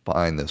can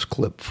find this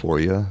clip for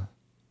you.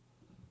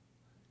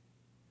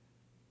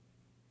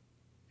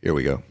 Here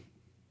we go.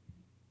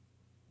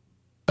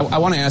 I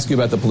want to ask you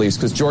about the police,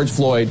 because George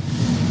Floyd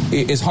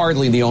is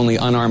hardly the only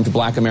unarmed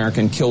black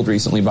American killed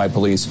recently by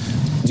police.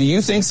 Do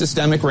you think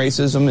systemic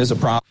racism is a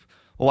problem?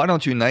 Well, why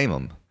don't you name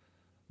them?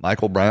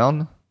 Michael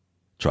Brown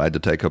tried to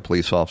take a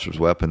police officer's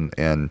weapon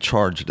and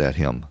charged at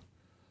him.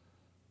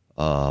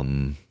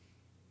 What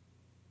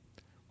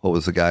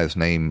was the guy's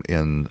name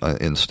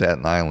in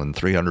Staten Island?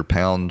 300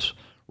 pounds,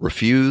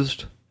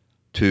 refused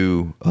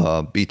to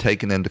be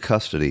taken into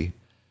custody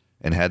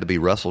and had to be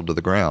wrestled to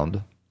the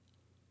ground.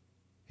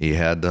 He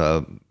had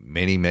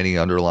many, many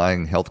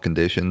underlying health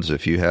conditions.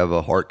 If you have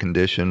a heart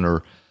condition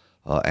or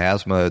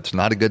asthma, it's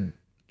not a good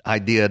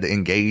idea to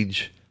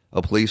engage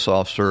a police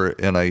officer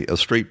in a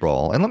street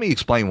brawl. And let me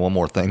explain one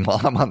more thing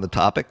while I'm on the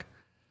topic.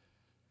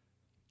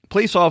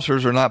 Police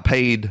officers are not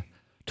paid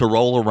to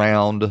roll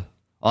around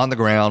on the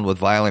ground with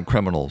violent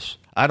criminals.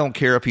 I don't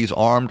care if he's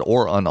armed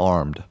or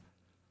unarmed.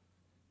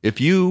 If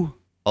you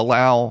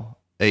allow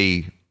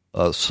a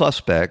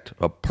suspect,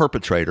 a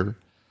perpetrator,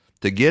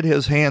 to get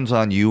his hands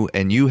on you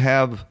and you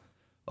have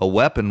a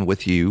weapon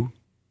with you,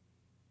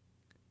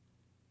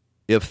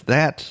 if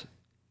that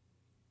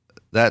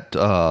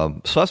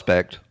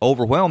suspect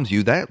overwhelms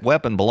you, that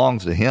weapon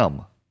belongs to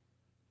him.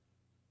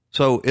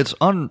 So it's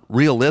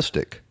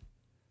unrealistic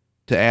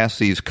to ask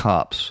these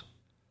cops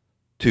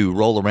to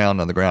roll around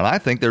on the ground. I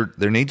think there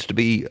needs to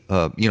be,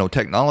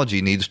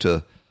 technology needs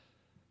to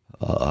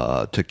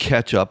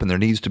catch up, and there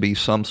needs to be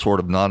some sort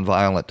of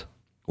nonviolent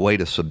way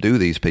to subdue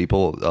these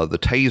people. The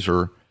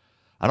taser,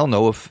 I don't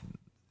know if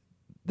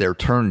they're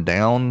turned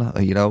down,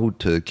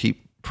 to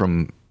keep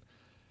from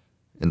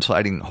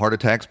inciting heart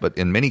attacks, but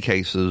in many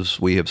cases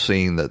we have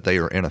seen that they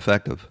are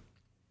ineffective.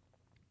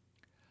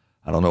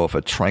 I don't know if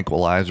a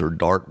tranquilizer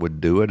dart would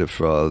do it, if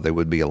they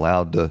would be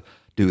allowed to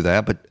do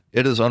that, but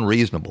it is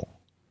unreasonable.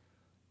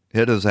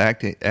 It is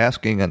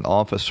asking an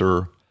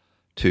officer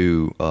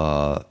to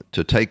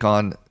take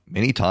on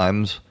many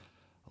times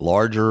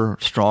larger,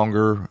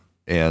 stronger,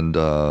 and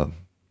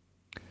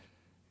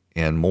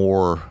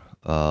more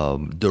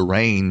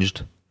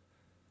deranged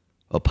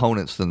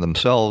opponents than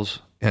themselves.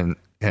 And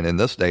in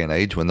this day and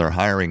age, when they're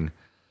hiring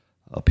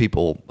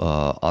people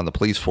on the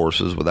police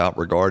forces without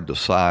regard to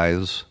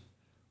size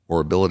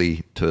or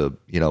ability to,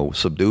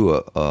 subdue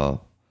a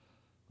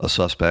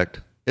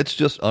suspect, it's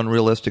just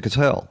unrealistic as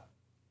hell.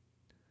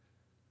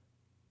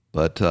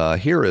 But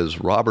here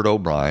is Robert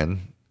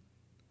O'Brien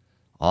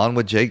on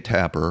with Jake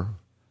Tapper,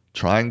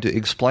 trying to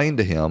explain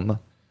to him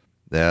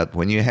that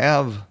when you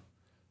have,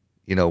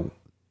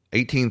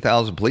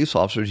 18,000 police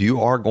officers,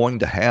 you are going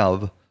to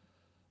have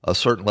a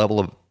certain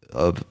level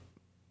of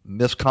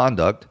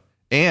misconduct.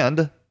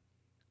 And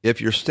if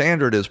your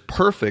standard is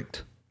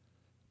perfect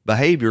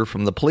behavior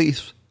from the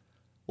police,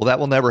 well, that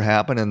will never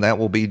happen, and that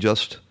will be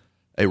just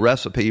a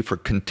recipe for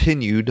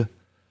continued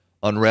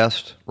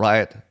unrest,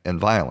 riot, and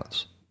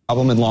violence.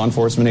 Problem in law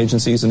enforcement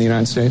agencies in the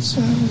United States?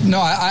 No,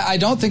 I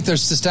don't think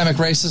there's systemic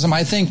racism.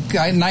 I think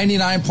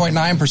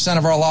 99.9%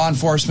 of our law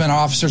enforcement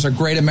officers are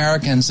great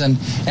Americans, and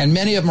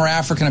many of them are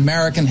African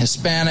American,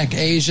 Hispanic,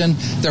 Asian.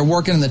 They're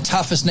working in the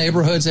toughest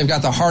neighborhoods. They've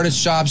got the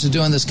hardest jobs to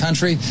do in this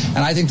country, and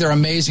I think they're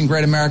amazing,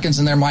 great Americans,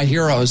 and they're my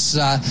heroes.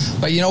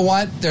 But you know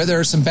what? There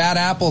are some bad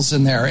apples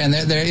in there, and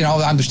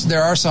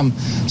there are some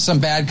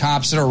bad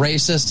cops that are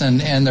racist,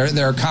 and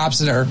there are cops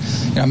that are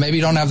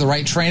maybe don't have the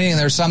right training, and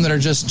there's some that are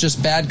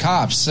just bad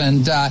cops.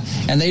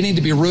 and they need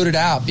to be rooted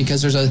out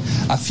because there's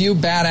a few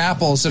bad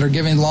apples that are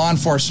giving law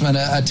enforcement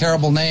a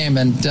terrible name,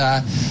 and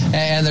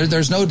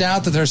there's no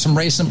doubt that there's some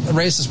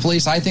racist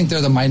police. I think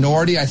they're the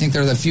minority. I think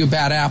they're the few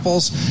bad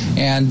apples,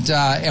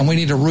 and we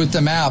need to root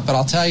them out. But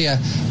I'll tell you,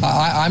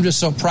 I'm just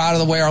so proud of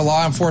the way our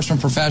law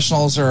enforcement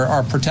professionals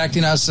are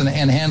protecting us and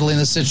handling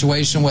this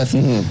situation with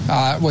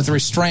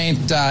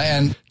restraint.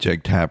 And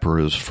Jake Tapper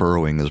is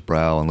furrowing his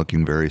brow and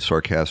looking very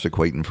sarcastic,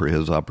 waiting for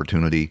his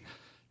opportunity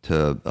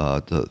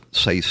to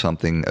say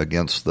something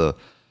against the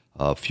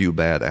few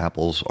bad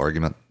apples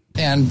argument.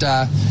 And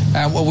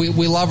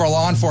we love our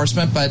law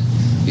enforcement, but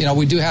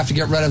we do have to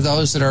get rid of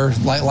those that are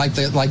like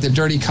the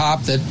dirty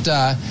cop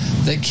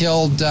that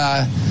killed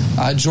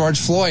George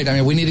Floyd. I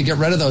mean, we need to get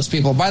rid of those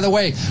people. By the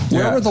way,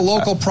 where were the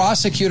local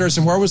prosecutors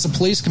and where was the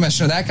police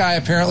commissioner? That guy,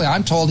 apparently,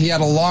 I'm told he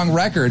had a long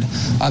record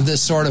of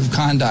this sort of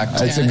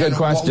conduct. It's a good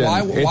question.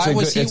 Why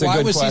was he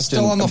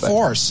still on the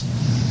force?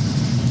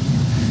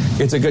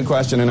 It's a good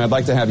question, and I'd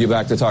like to have you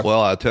back to talk.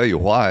 Well, I'll tell you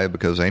why.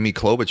 Because Amy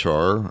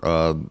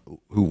Klobuchar,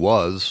 who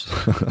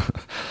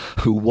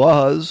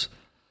was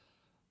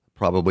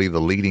probably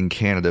the leading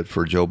candidate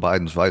for Joe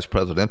Biden's vice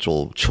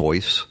presidential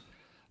choice,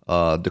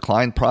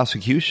 declined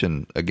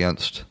prosecution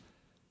against,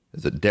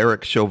 is it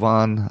Derek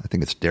Chauvin? I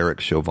think it's Derek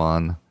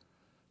Chauvin,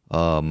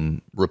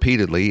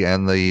 repeatedly,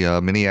 and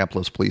the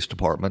Minneapolis Police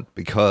Department,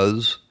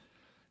 because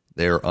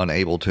they're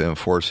unable to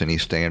enforce any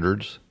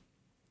standards.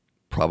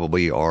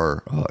 Probably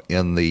are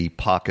in the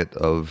pocket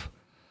of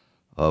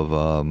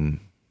the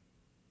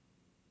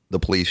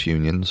police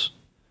unions,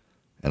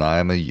 and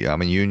I'm a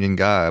union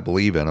guy. I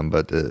believe in them,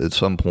 but at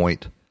some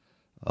point,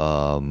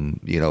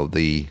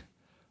 the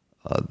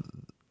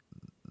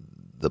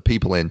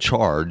people in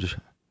charge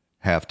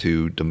have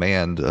to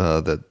demand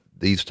that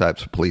these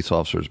types of police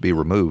officers be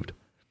removed.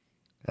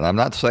 And I'm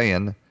not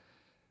saying,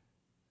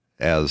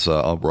 as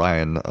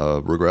O'Brien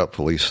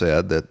regretfully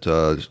said,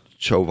 that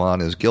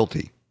Chauvin is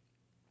guilty,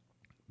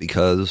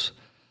 because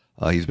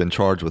he's been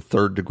charged with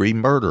third-degree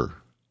murder.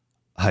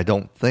 I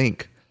don't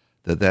think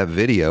that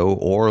video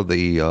or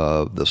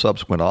the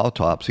subsequent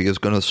autopsy is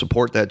going to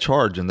support that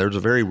charge, and there's a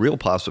very real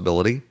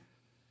possibility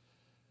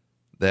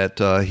that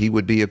he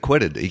would be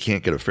acquitted. He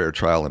can't get a fair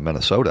trial in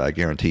Minnesota, I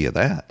guarantee you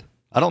that.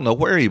 I don't know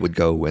where he would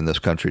go in this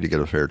country to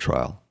get a fair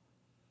trial.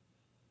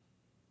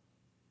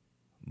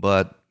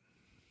 But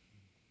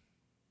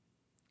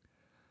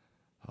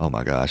oh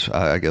my gosh!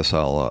 I guess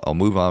I'll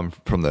move on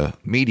from the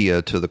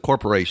media to the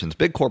corporations.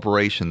 Big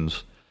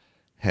corporations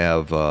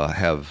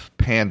have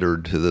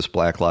pandered to this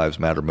Black Lives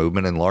Matter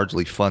movement and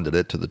largely funded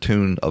it to the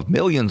tune of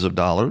millions of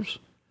dollars.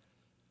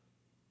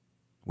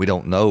 We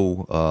don't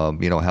know,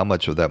 how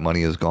much of that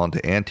money has gone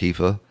to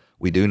Antifa.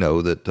 We do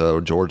know that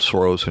George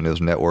Soros and his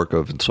network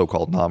of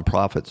so-called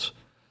nonprofits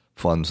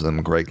funds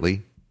them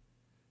greatly,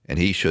 and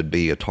he should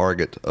be a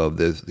target of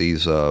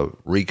these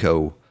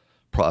RICO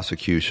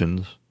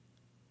prosecutions.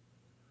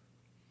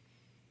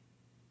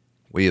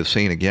 We have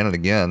seen again and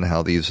again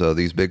how these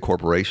big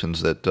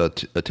corporations that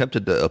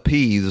attempted to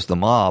appease the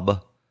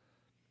mob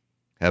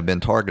have been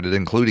targeted,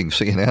 including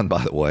CNN,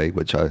 by the way,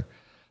 which I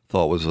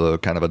thought was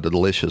kind of a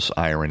delicious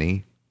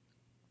irony.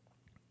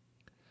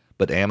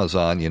 But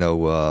Amazon,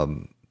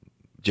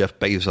 Jeff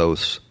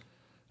Bezos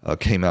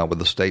came out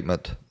with a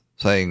statement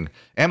saying,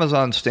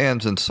 Amazon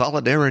stands in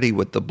solidarity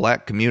with the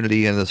black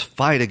community in this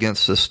fight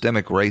against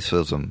systemic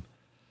racism,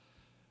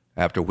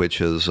 after which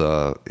his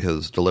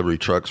delivery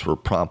trucks were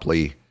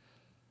promptly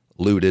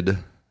looted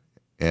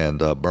and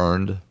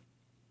burned.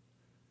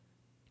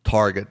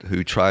 Target,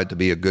 who tried to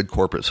be a good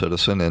corporate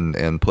citizen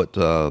and put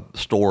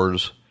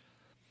stores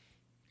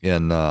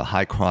in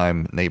high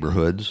crime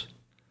neighborhoods,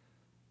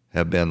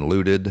 have been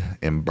looted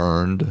and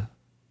burned.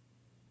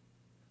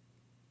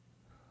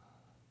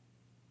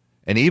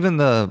 And even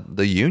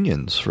the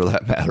unions, for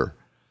that matter,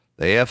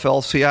 the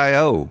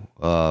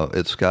AFL-CIO,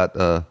 it's got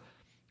a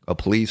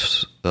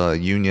police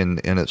union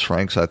in its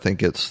ranks. I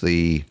think it's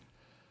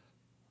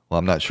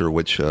I'm not sure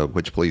which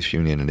police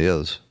union it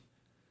is,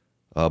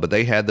 but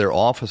they had their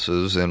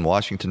offices in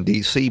Washington,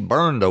 D.C.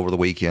 burned over the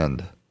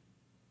weekend.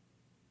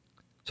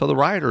 So the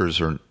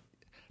rioters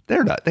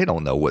they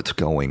don't know what's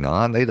going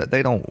on. They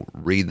don't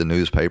read the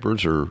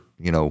newspapers or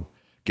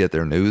get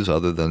their news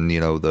other than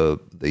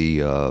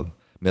the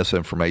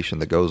misinformation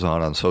that goes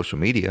on social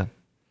media.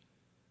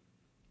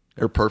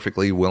 They're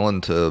perfectly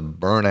willing to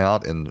burn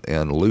out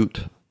and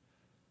loot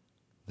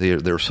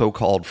their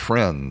so-called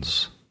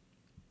friends.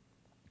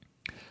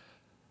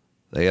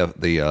 They have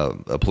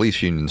the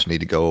police unions need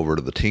to go over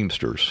to the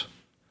Teamsters,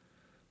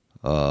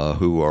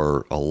 who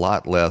are a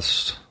lot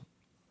less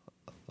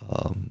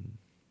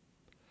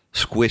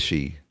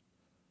squishy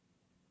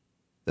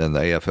than the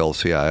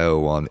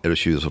AFL-CIO on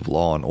issues of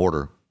law and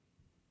order.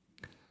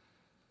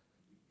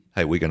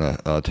 Hey, we're going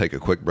to take a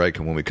quick break,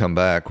 and when we come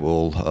back,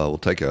 we'll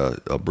take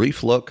a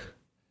brief look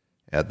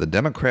at the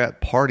Democrat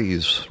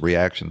Party's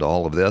reaction to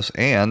all of this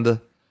and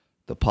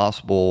the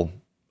possible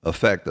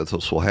effect that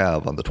this will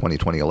have on the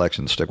 2020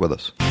 election. Stick with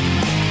us.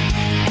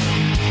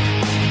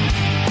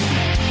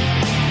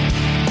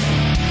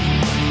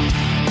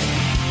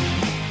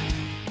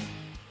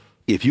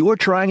 If you are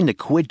trying to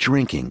quit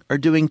drinking or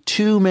doing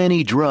too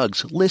many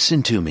drugs,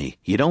 listen to me.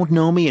 You don't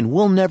know me and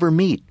we'll never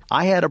meet.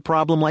 I had a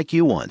problem like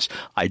you once.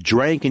 I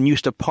drank and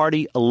used to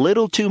party a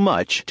little too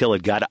much till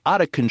it got out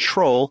of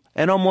control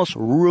and almost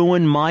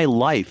ruined my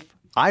life.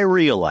 I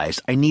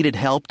realized I needed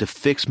help to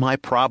fix my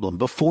problem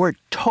before it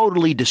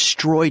totally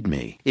destroyed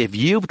me. If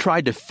you've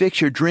tried to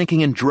fix your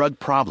drinking and drug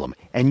problem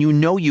and you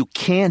know you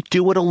can't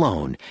do it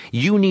alone,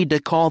 you need to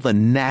call the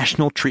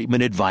National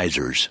Treatment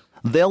Advisors.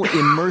 They'll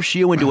immerse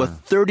you into a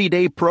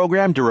 30-day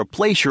program to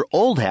replace your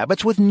old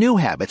habits with new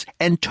habits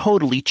and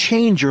totally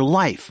change your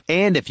life.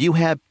 And if you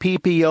have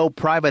PPO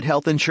private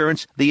health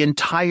insurance, the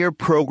entire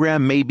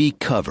program may be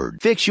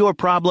covered. Fix your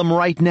problem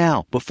right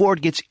now before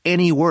it gets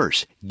any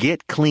worse.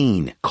 Get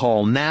clean.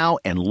 Call now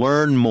and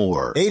learn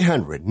more.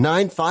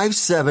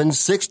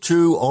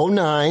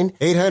 800-957-6209.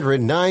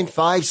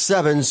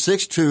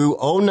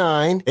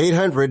 800-957-6209.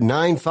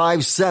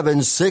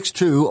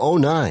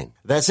 800-957-6209.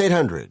 That's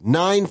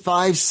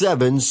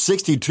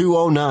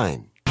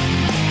 800-957-6209.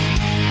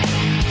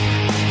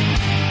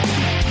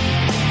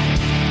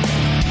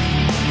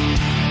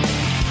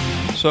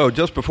 So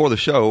just before the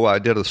show, I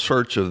did a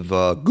search of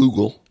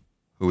Google,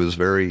 who is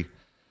very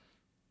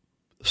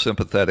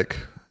sympathetic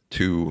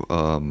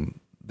to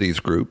these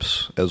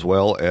groups, as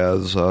well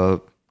as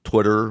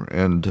Twitter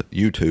and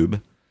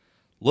YouTube,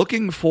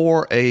 looking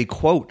for a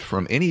quote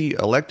from any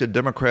elected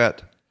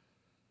Democrat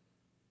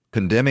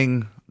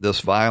condemning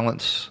this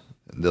violence,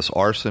 this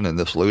arson, and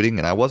this looting,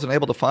 and I wasn't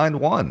able to find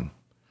one.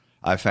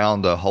 I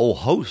found a whole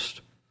host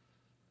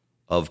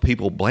of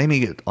people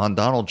blaming it on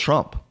Donald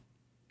Trump,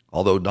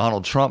 although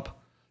Donald Trump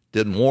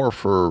did more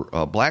for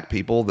black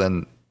people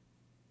than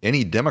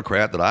any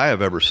Democrat that I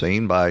have ever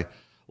seen by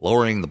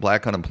lowering the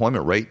black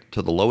unemployment rate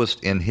to the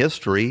lowest in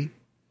history,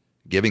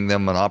 giving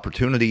them an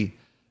opportunity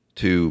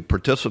to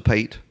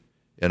participate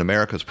in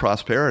America's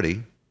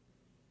prosperity.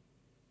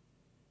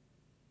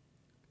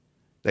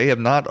 They have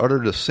not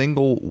uttered a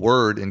single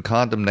word in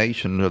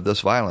condemnation of this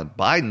violence.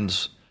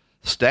 Biden's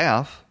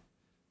staff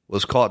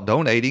was caught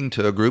donating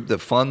to a group that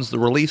funds the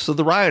release of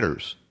the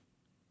rioters.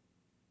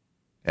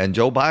 And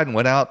Joe Biden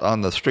went out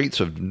on the streets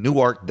of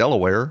Newark,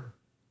 Delaware.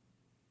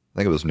 I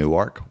think it was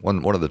Newark,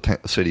 one of the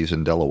cities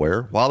in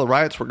Delaware, while the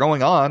riots were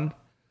going on,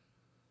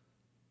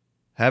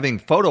 having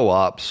photo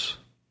ops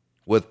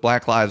with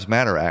Black Lives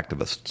Matter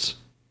activists.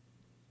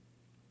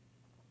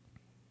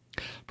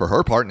 For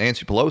her part,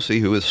 Nancy Pelosi,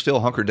 who is still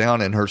hunkered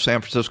down in her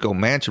San Francisco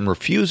mansion,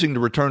 refusing to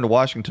return to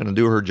Washington and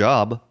do her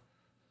job,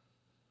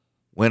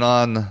 went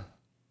on,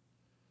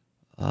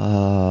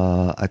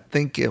 I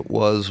think it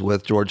was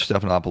with George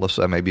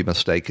Stephanopoulos, I may be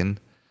mistaken,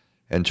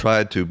 and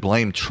tried to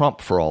blame Trump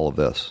for all of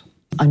this.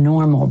 A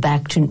normal,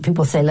 back to,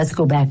 people say, let's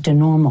go back to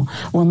normal.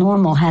 Well,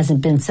 normal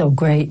hasn't been so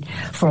great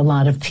for a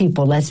lot of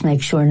people. Let's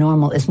make sure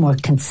normal is more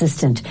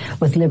consistent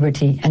with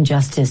liberty and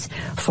justice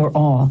for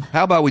all.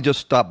 How about we just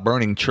stop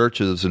burning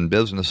churches and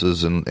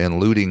businesses and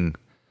looting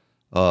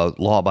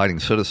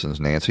law-abiding citizens,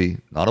 Nancy?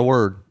 Not a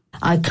word.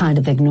 I kind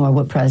of ignore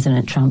what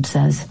President Trump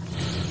says.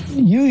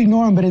 You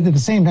ignore him, but at the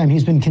same time,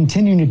 he's been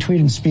continuing to tweet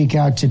and speak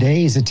out today.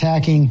 He's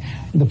attacking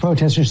the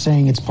protesters,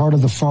 saying it's part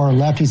of the far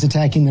left. He's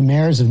attacking the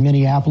mayors of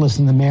Minneapolis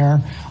and the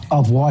mayor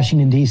of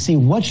Washington, D.C.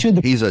 What should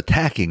the... He's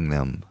attacking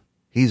them.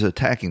 He's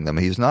attacking them.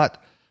 He's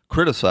not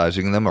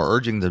criticizing them or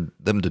urging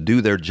them to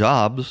do their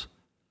jobs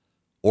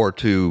or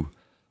to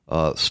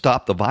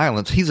stop the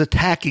violence. He's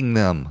attacking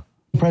them.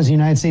 The President of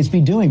the United States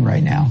be doing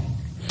right now?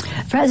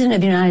 President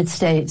of the United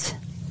States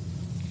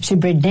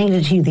should bring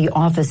dignity to the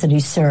office that he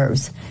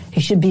serves.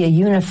 He should be a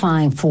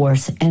unifying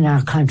force in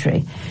our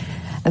country.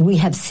 We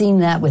have seen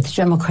that with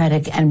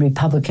Democratic and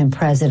Republican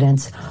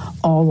presidents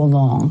all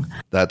along.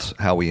 That's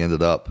how we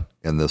ended up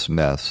in this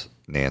mess,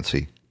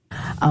 Nancy.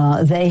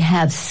 They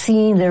have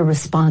seen their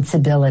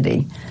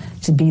responsibility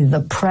to be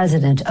the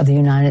president of the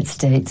United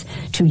States,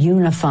 to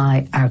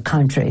unify our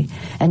country,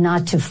 and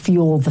not to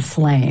fuel the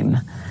flame.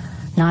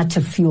 Not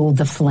to fuel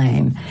the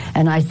flame.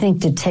 And I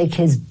think to take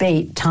his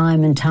bait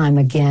time and time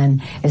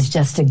again is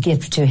just a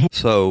gift to him.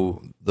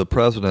 So the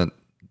president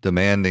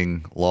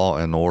demanding law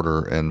and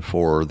order and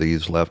for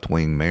these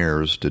left-wing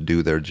mayors to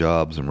do their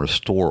jobs and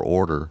restore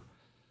order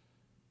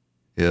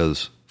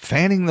is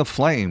fanning the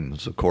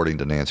flames, according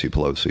to Nancy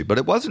Pelosi. But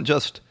it wasn't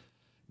just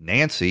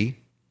Nancy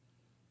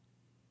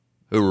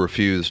who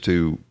refused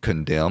to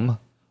condemn.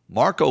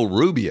 Marco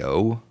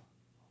Rubio,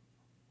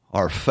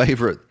 our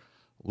favorite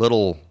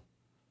little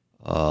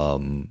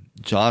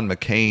John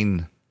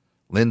McCain,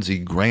 Lindsey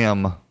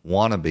Graham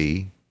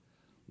wannabe,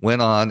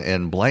 went on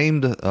and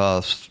blamed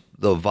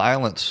the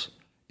violence,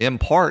 in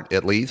part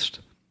at least,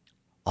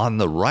 on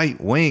the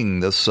right wing,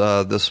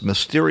 this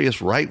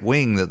mysterious right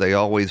wing that they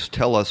always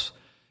tell us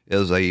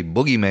is a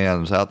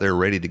boogeyman's out there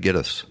ready to get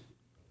us.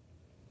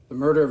 The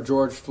murder of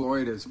George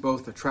Floyd is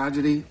both a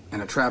tragedy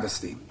and a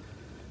travesty.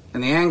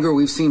 And the anger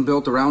we've seen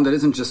built around it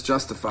isn't just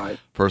justified.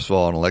 First of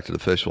all, an elected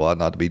official ought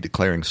not to be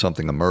declaring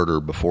something a murder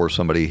before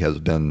somebody has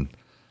been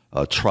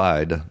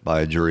tried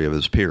by a jury of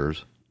his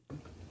peers.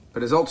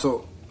 But it's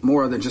also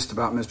more than just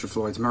about Mr.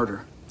 Floyd's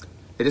murder.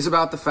 It is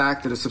about the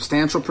fact that a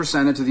substantial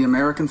percentage of the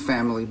American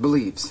family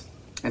believes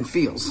and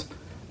feels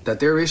that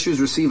their issues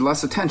receive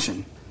less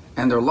attention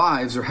and their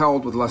lives are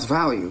held with less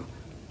value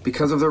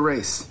because of their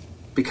race,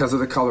 because of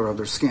the color of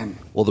their skin.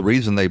 Well, the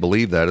reason they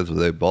believe that is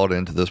they bought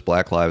into this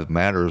Black Lives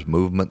Matter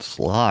movement's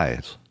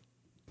lies.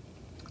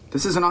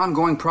 This is an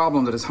ongoing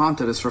problem that has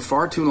haunted us for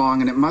far too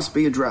long, and it must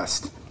be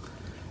addressed.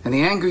 And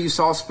the anger you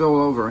saw spill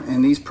over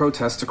in these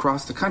protests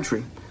across the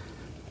country,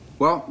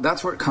 well,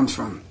 that's where it comes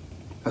from,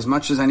 as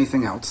much as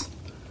anything else.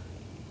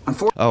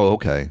 Oh,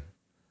 okay.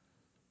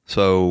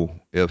 So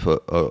if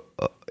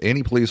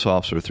any police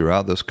officer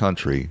throughout this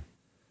country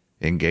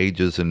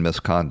engages in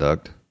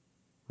misconduct,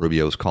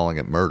 Rubio's calling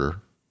it murder,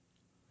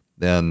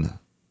 then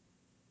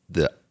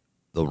the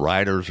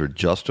rioters are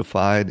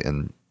justified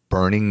in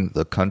burning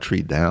the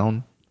country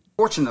down?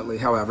 Fortunately,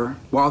 however,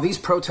 while these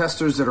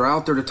protesters that are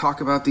out there to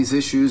talk about these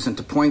issues and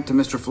to point to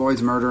Mr.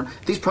 Floyd's murder,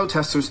 these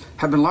protesters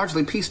have been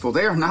largely peaceful.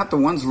 They are not the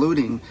ones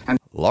looting and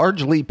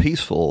largely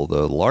peaceful,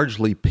 the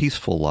largely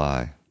peaceful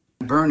lie.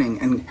 Burning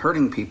and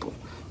hurting people.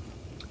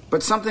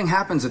 But something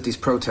happens at these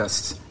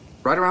protests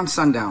right around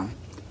sundown.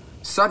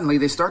 Suddenly,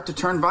 they start to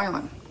turn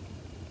violent.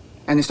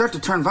 And they start to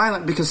turn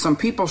violent because some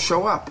people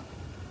show up.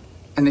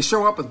 And they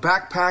show up with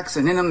backpacks,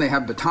 and in them they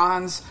have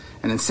batons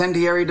and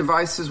incendiary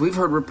devices. We've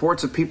heard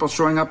reports of people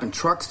showing up in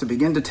trucks to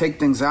begin to take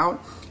things out.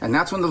 And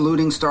that's when the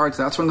looting starts.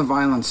 That's when the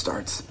violence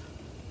starts.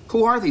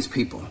 Who are these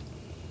people?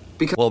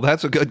 Well,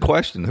 that's a good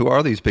question. Who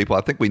are these people?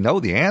 I think we know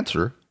the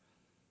answer,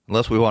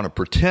 unless we want to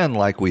pretend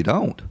like we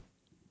don't.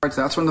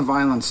 That's when the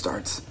violence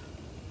starts.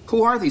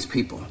 Who are these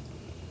people?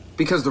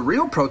 Because the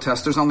real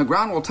protesters on the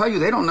ground will tell you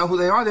they don't know who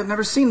they are. They've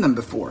never seen them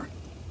before.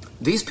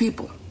 These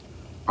people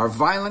are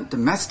violent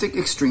domestic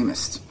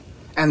extremists,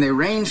 and they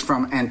range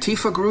from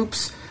Antifa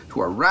groups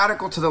who are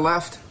radical to the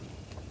left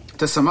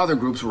to some other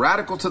groups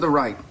radical to the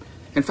right.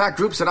 In fact,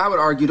 groups that I would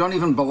argue don't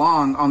even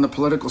belong on the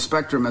political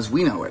spectrum as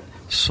we know it.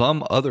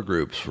 Some other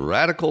groups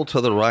radical to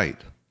the right.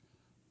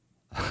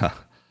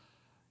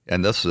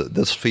 And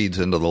this feeds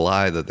into the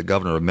lie that the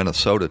governor of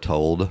Minnesota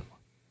told,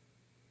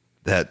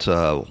 that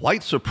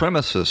white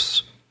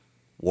supremacists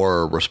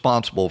were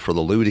responsible for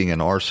the looting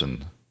and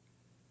arson.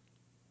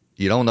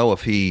 You don't know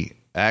if he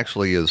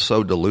actually is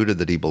so deluded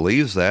that he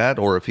believes that,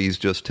 or if he's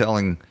just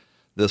telling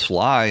this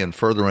lie in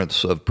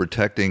furtherance of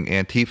protecting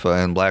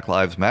Antifa and Black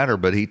Lives Matter,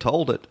 but he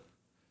told it.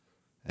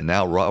 And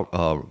now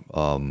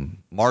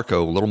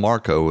little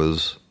Marco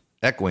is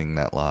echoing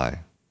that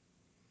lie.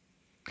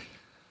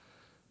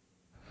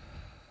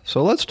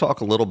 So let's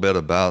talk a little bit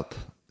about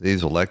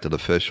these elected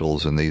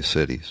officials in these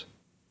cities.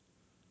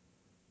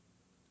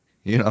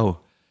 You know,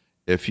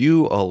 if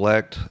you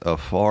elect a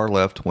far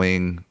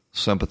left-wing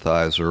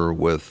sympathizer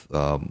with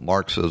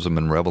Marxism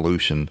and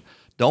revolution,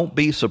 don't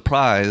be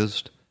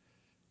surprised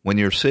when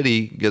your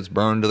city gets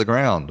burned to the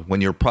ground,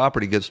 when your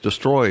property gets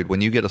destroyed,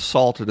 when you get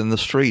assaulted in the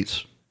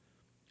streets.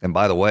 And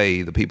by the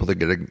way, the people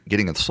that are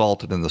getting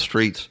assaulted in the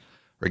streets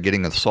are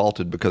getting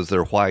assaulted because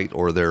they're white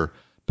or they're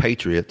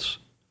patriots.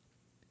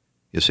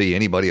 You see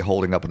anybody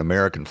holding up an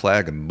American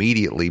flag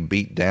immediately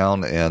beat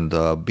down and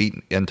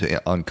beaten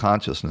into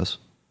unconsciousness.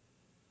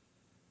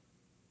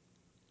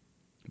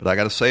 But I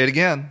got to say it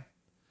again.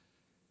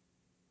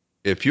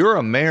 If you're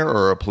a mayor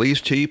or a police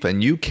chief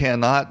and you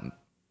cannot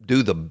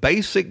do the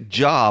basic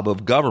job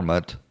of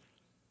government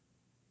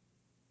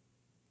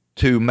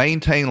to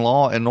maintain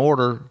law and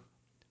order,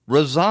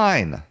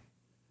 resign.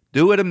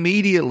 Do it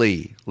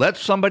immediately. Let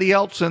somebody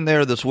else in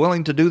there that's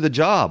willing to do the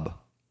job.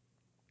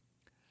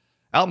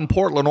 Out in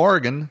Portland,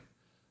 Oregon,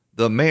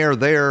 the mayor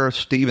there,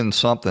 Stephen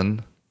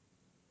something,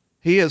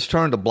 he has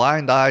turned a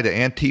blind eye to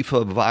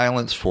Antifa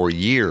violence for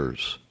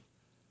years.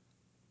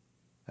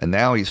 And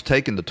now he's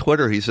taken to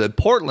Twitter. He said,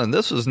 Portland,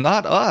 this is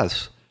not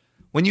us.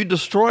 When you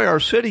destroy our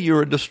city, you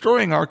are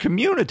destroying our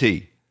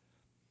community.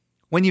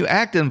 When you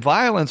act in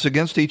violence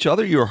against each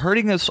other, you're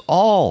hurting us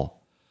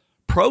all.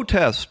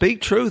 Protest, speak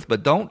truth,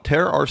 but don't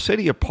tear our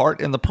city apart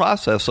in the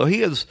process. So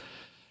he is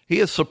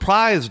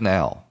surprised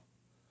now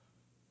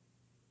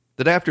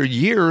that after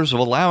years of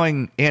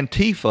allowing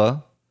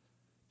Antifa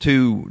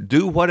to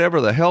do whatever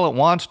the hell it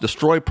wants,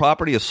 destroy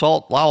property,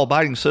 assault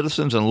law-abiding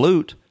citizens, and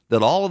loot,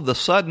 that all of a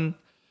sudden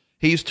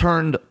he's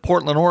turned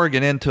Portland,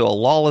 Oregon into a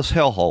lawless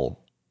hellhole.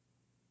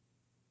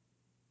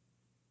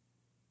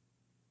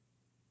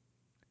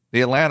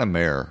 The Atlanta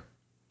mayor,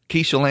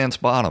 Keisha Lance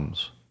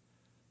Bottoms,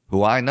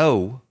 who I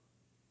know,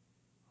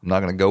 I'm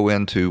not going to go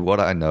into what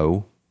I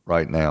know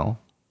right now,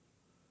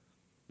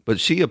 but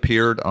she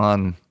appeared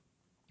on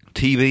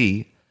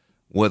TV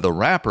with a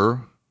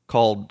rapper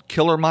called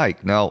Killer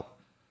Mike. Now,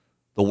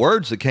 the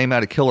words that came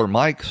out of Killer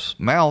Mike's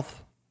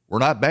mouth were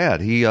not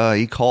bad.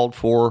 He called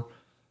for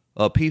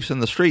peace in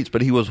the streets,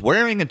 but he was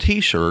wearing a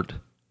T-shirt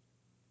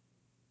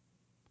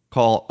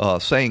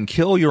saying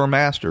 "Kill your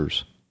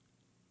masters."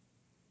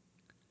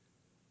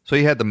 So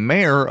you had the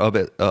mayor of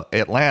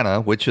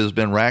Atlanta, which has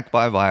been racked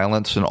by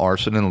violence and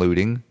arson and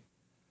looting,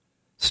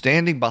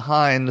 standing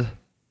behind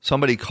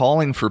somebody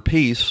calling for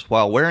peace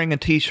while wearing a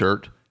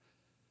T-shirt,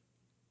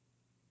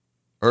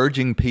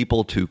 urging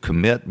people to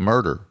commit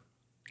murder,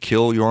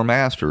 kill your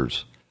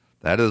masters.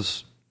 That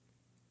is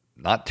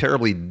not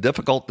terribly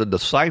difficult to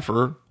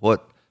decipher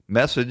what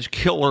message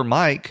Killer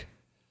Mike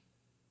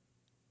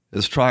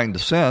is trying to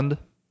send.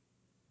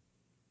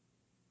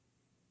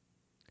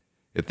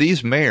 If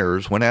these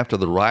mayors went after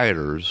the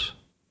rioters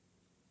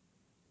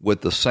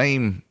with the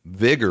same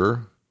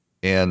vigor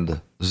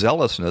and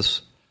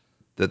zealousness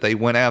that they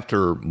went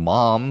after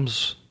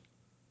moms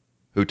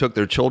who took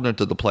their children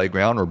to the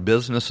playground, or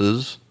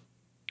businesses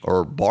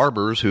or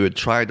barbers who had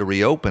tried to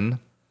reopen,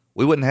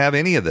 we wouldn't have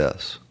any of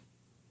this.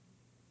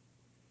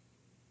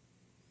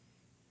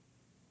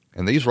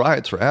 And these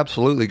riots are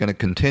absolutely going to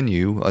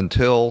continue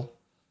until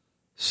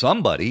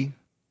somebody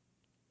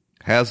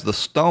has the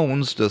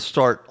stones to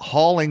start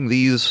hauling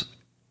these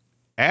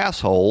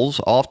assholes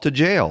off to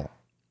jail.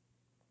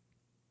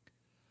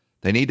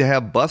 They need to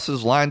have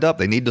buses lined up.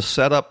 They need to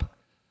set up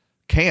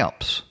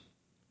camps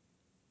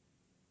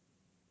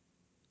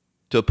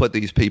to put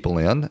these people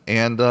in,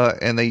 and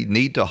they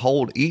need to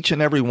hold each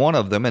and every one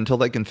of them until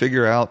they can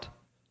figure out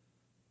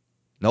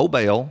no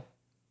bail.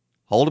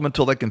 Hold them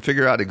until they can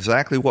figure out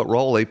exactly what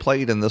role they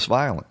played in this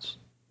violence.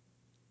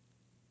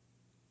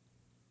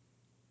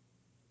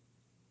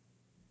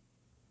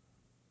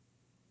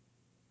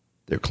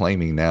 They're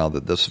claiming now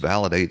that this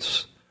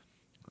validates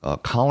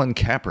Colin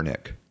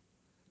Kaepernick,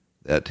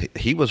 that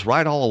he was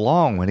right all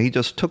along when he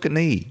just took a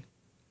knee.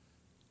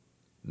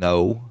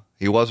 No,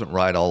 he wasn't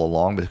right all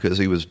along, because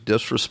he was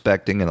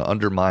disrespecting and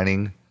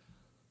undermining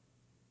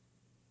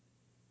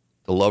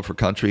the love for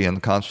country and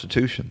the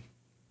Constitution.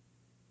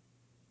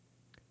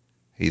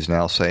 He's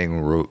now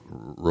saying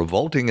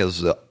revolting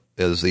is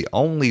the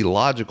only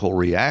logical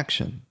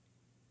reaction.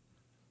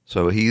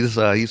 So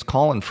he's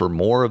calling for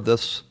more of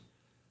this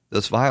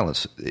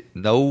violence.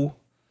 No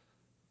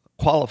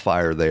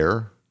qualifier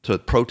there to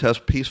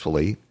protest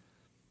peacefully.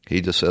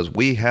 He just says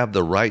we have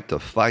the right to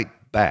fight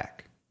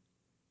back.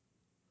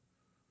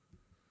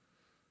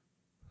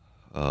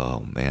 Oh,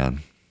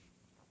 man.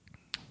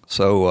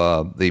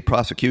 So the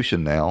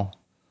prosecution now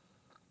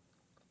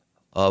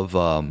of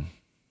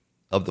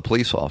the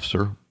police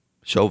officer,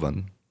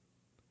 Chauvin,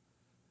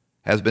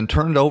 has been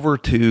turned over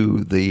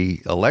to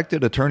the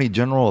elected Attorney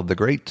General of the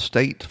great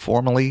state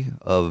formerly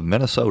of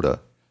Minnesota,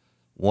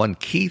 one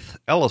Keith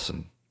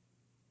Ellison,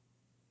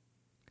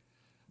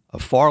 a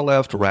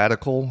far-left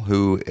radical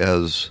who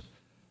has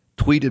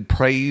tweeted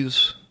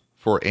praise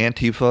for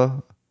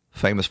Antifa.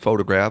 Famous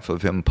photograph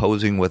of him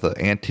posing with an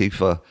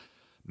Antifa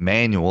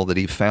manual that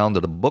he found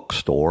at a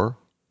bookstore,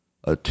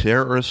 a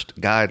terrorist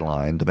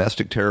guideline,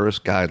 domestic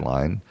terrorist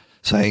guideline,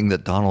 saying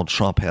that Donald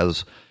Trump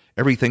has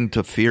everything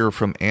to fear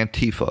from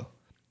Antifa.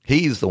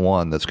 He's the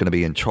one that's going to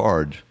be in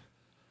charge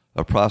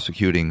of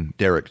prosecuting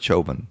Derek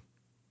Chauvin.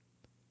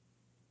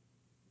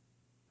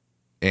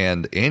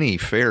 And any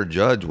fair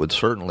judge would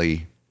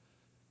certainly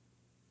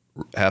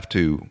have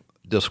to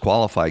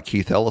disqualify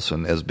Keith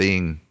Ellison as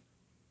being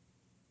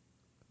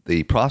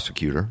the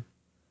prosecutor.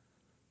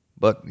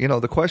 But,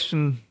 the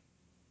question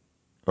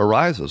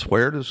arises,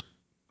 where does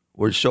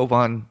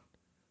Chauvin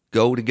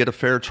go to get a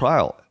fair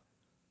trial?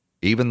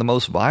 Even the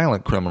most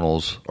violent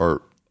criminals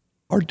are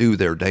due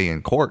their day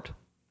in court.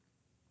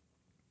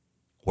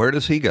 Where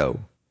does he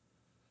go?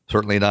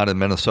 Certainly not in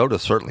Minnesota,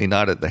 certainly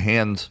not at the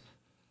hands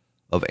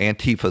of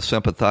Antifa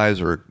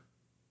sympathizer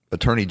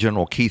Attorney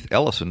General Keith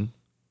Ellison.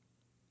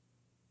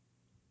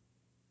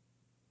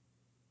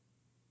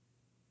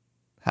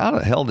 How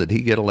the hell did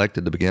he get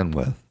elected to begin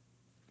with?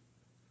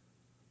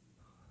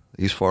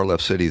 These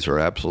far-left cities are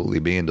absolutely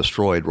being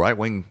destroyed.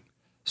 Right-wing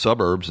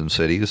suburbs and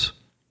cities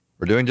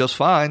are doing just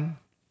fine.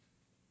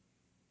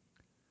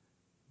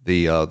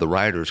 The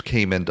rioters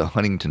came into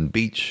Huntington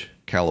Beach,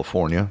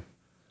 California,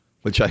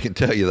 which I can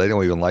tell you they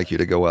don't even like you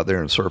to go out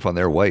there and surf on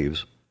their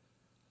waves.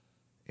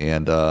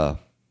 And the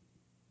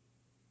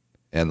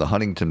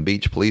Huntington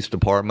Beach Police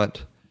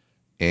Department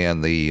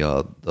and the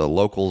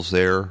locals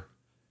there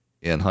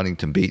in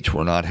Huntington Beach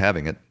were not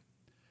having it.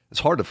 It's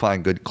hard to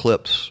find good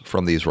clips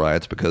from these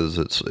riots because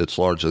it's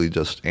largely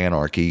just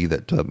anarchy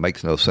that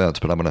makes no sense.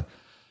 But I'm going to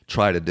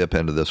try to dip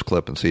into this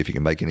clip and see if you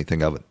can make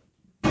anything of it.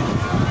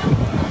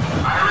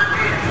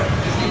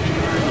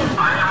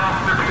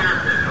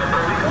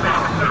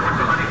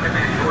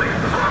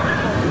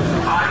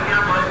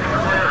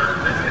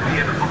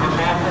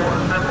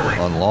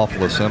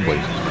 Unlawful assembly.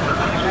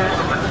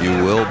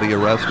 You will be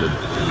arrested.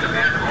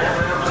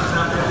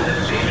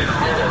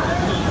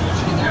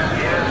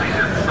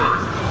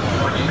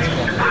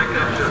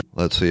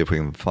 Let's see if we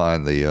can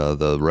find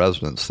the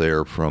residents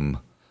there from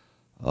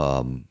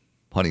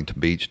Huntington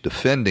Beach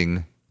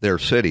defending their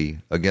city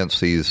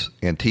against these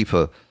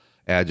Antifa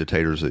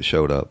agitators that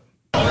showed up.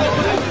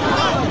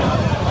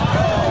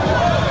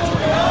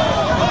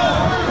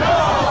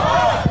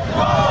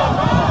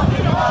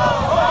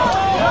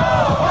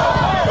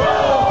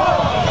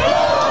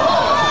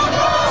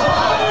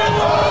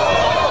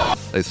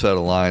 They set a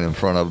line in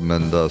front of them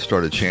and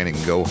started chanting,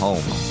 "Go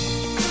home."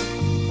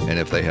 And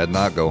if they had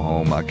not go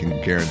home, I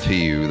can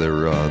guarantee you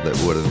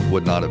that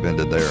would not have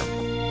ended there.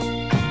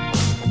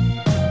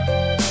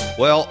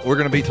 Well, we're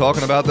going to be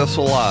talking about this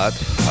a lot.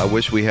 I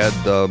wish we had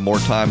more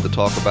time to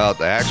talk about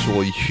the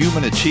actual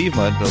human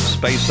achievement of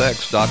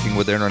SpaceX docking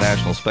with the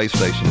International Space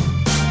Station.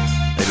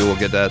 Maybe we'll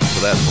get to that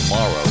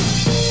tomorrow.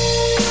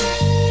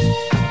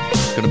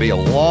 It's going to be a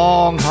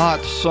long,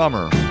 hot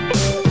summer,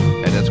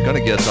 and it's going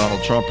to get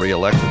Donald Trump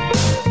reelected.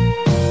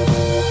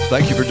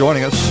 Thank you for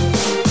joining us.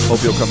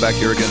 Hope you'll come back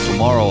here again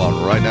tomorrow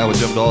on Right Now with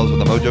Jim Dawes on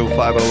the Mojo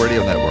 50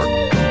 Radio Network.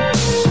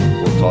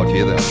 We'll talk to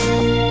you then.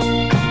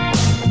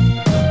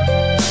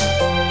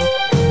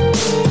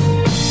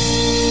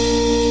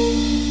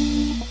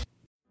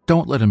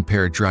 Don't let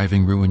impaired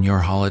driving ruin your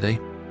holiday.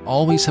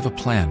 Always have a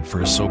plan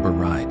for a sober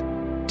ride.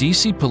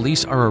 DC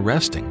police are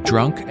arresting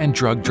drunk and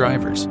drug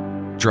drivers.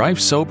 Drive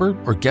sober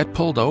or get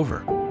pulled over.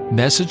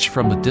 Message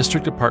from the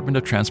District Department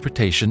of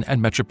Transportation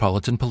and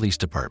Metropolitan Police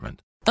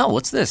Department. Oh,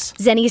 what's this?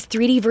 Zenni's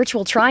 3D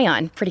virtual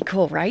try-on. Pretty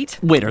cool, right?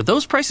 Wait, are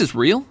those prices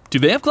real? Do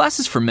they have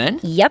glasses for men?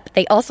 Yep,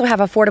 they also have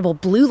affordable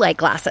blue light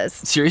glasses.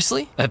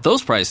 Seriously? At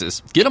those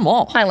prices? Get them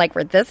all. I like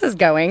where this is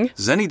going.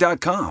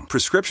 Zenni.com.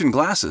 Prescription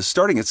glasses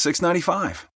starting at $6.95.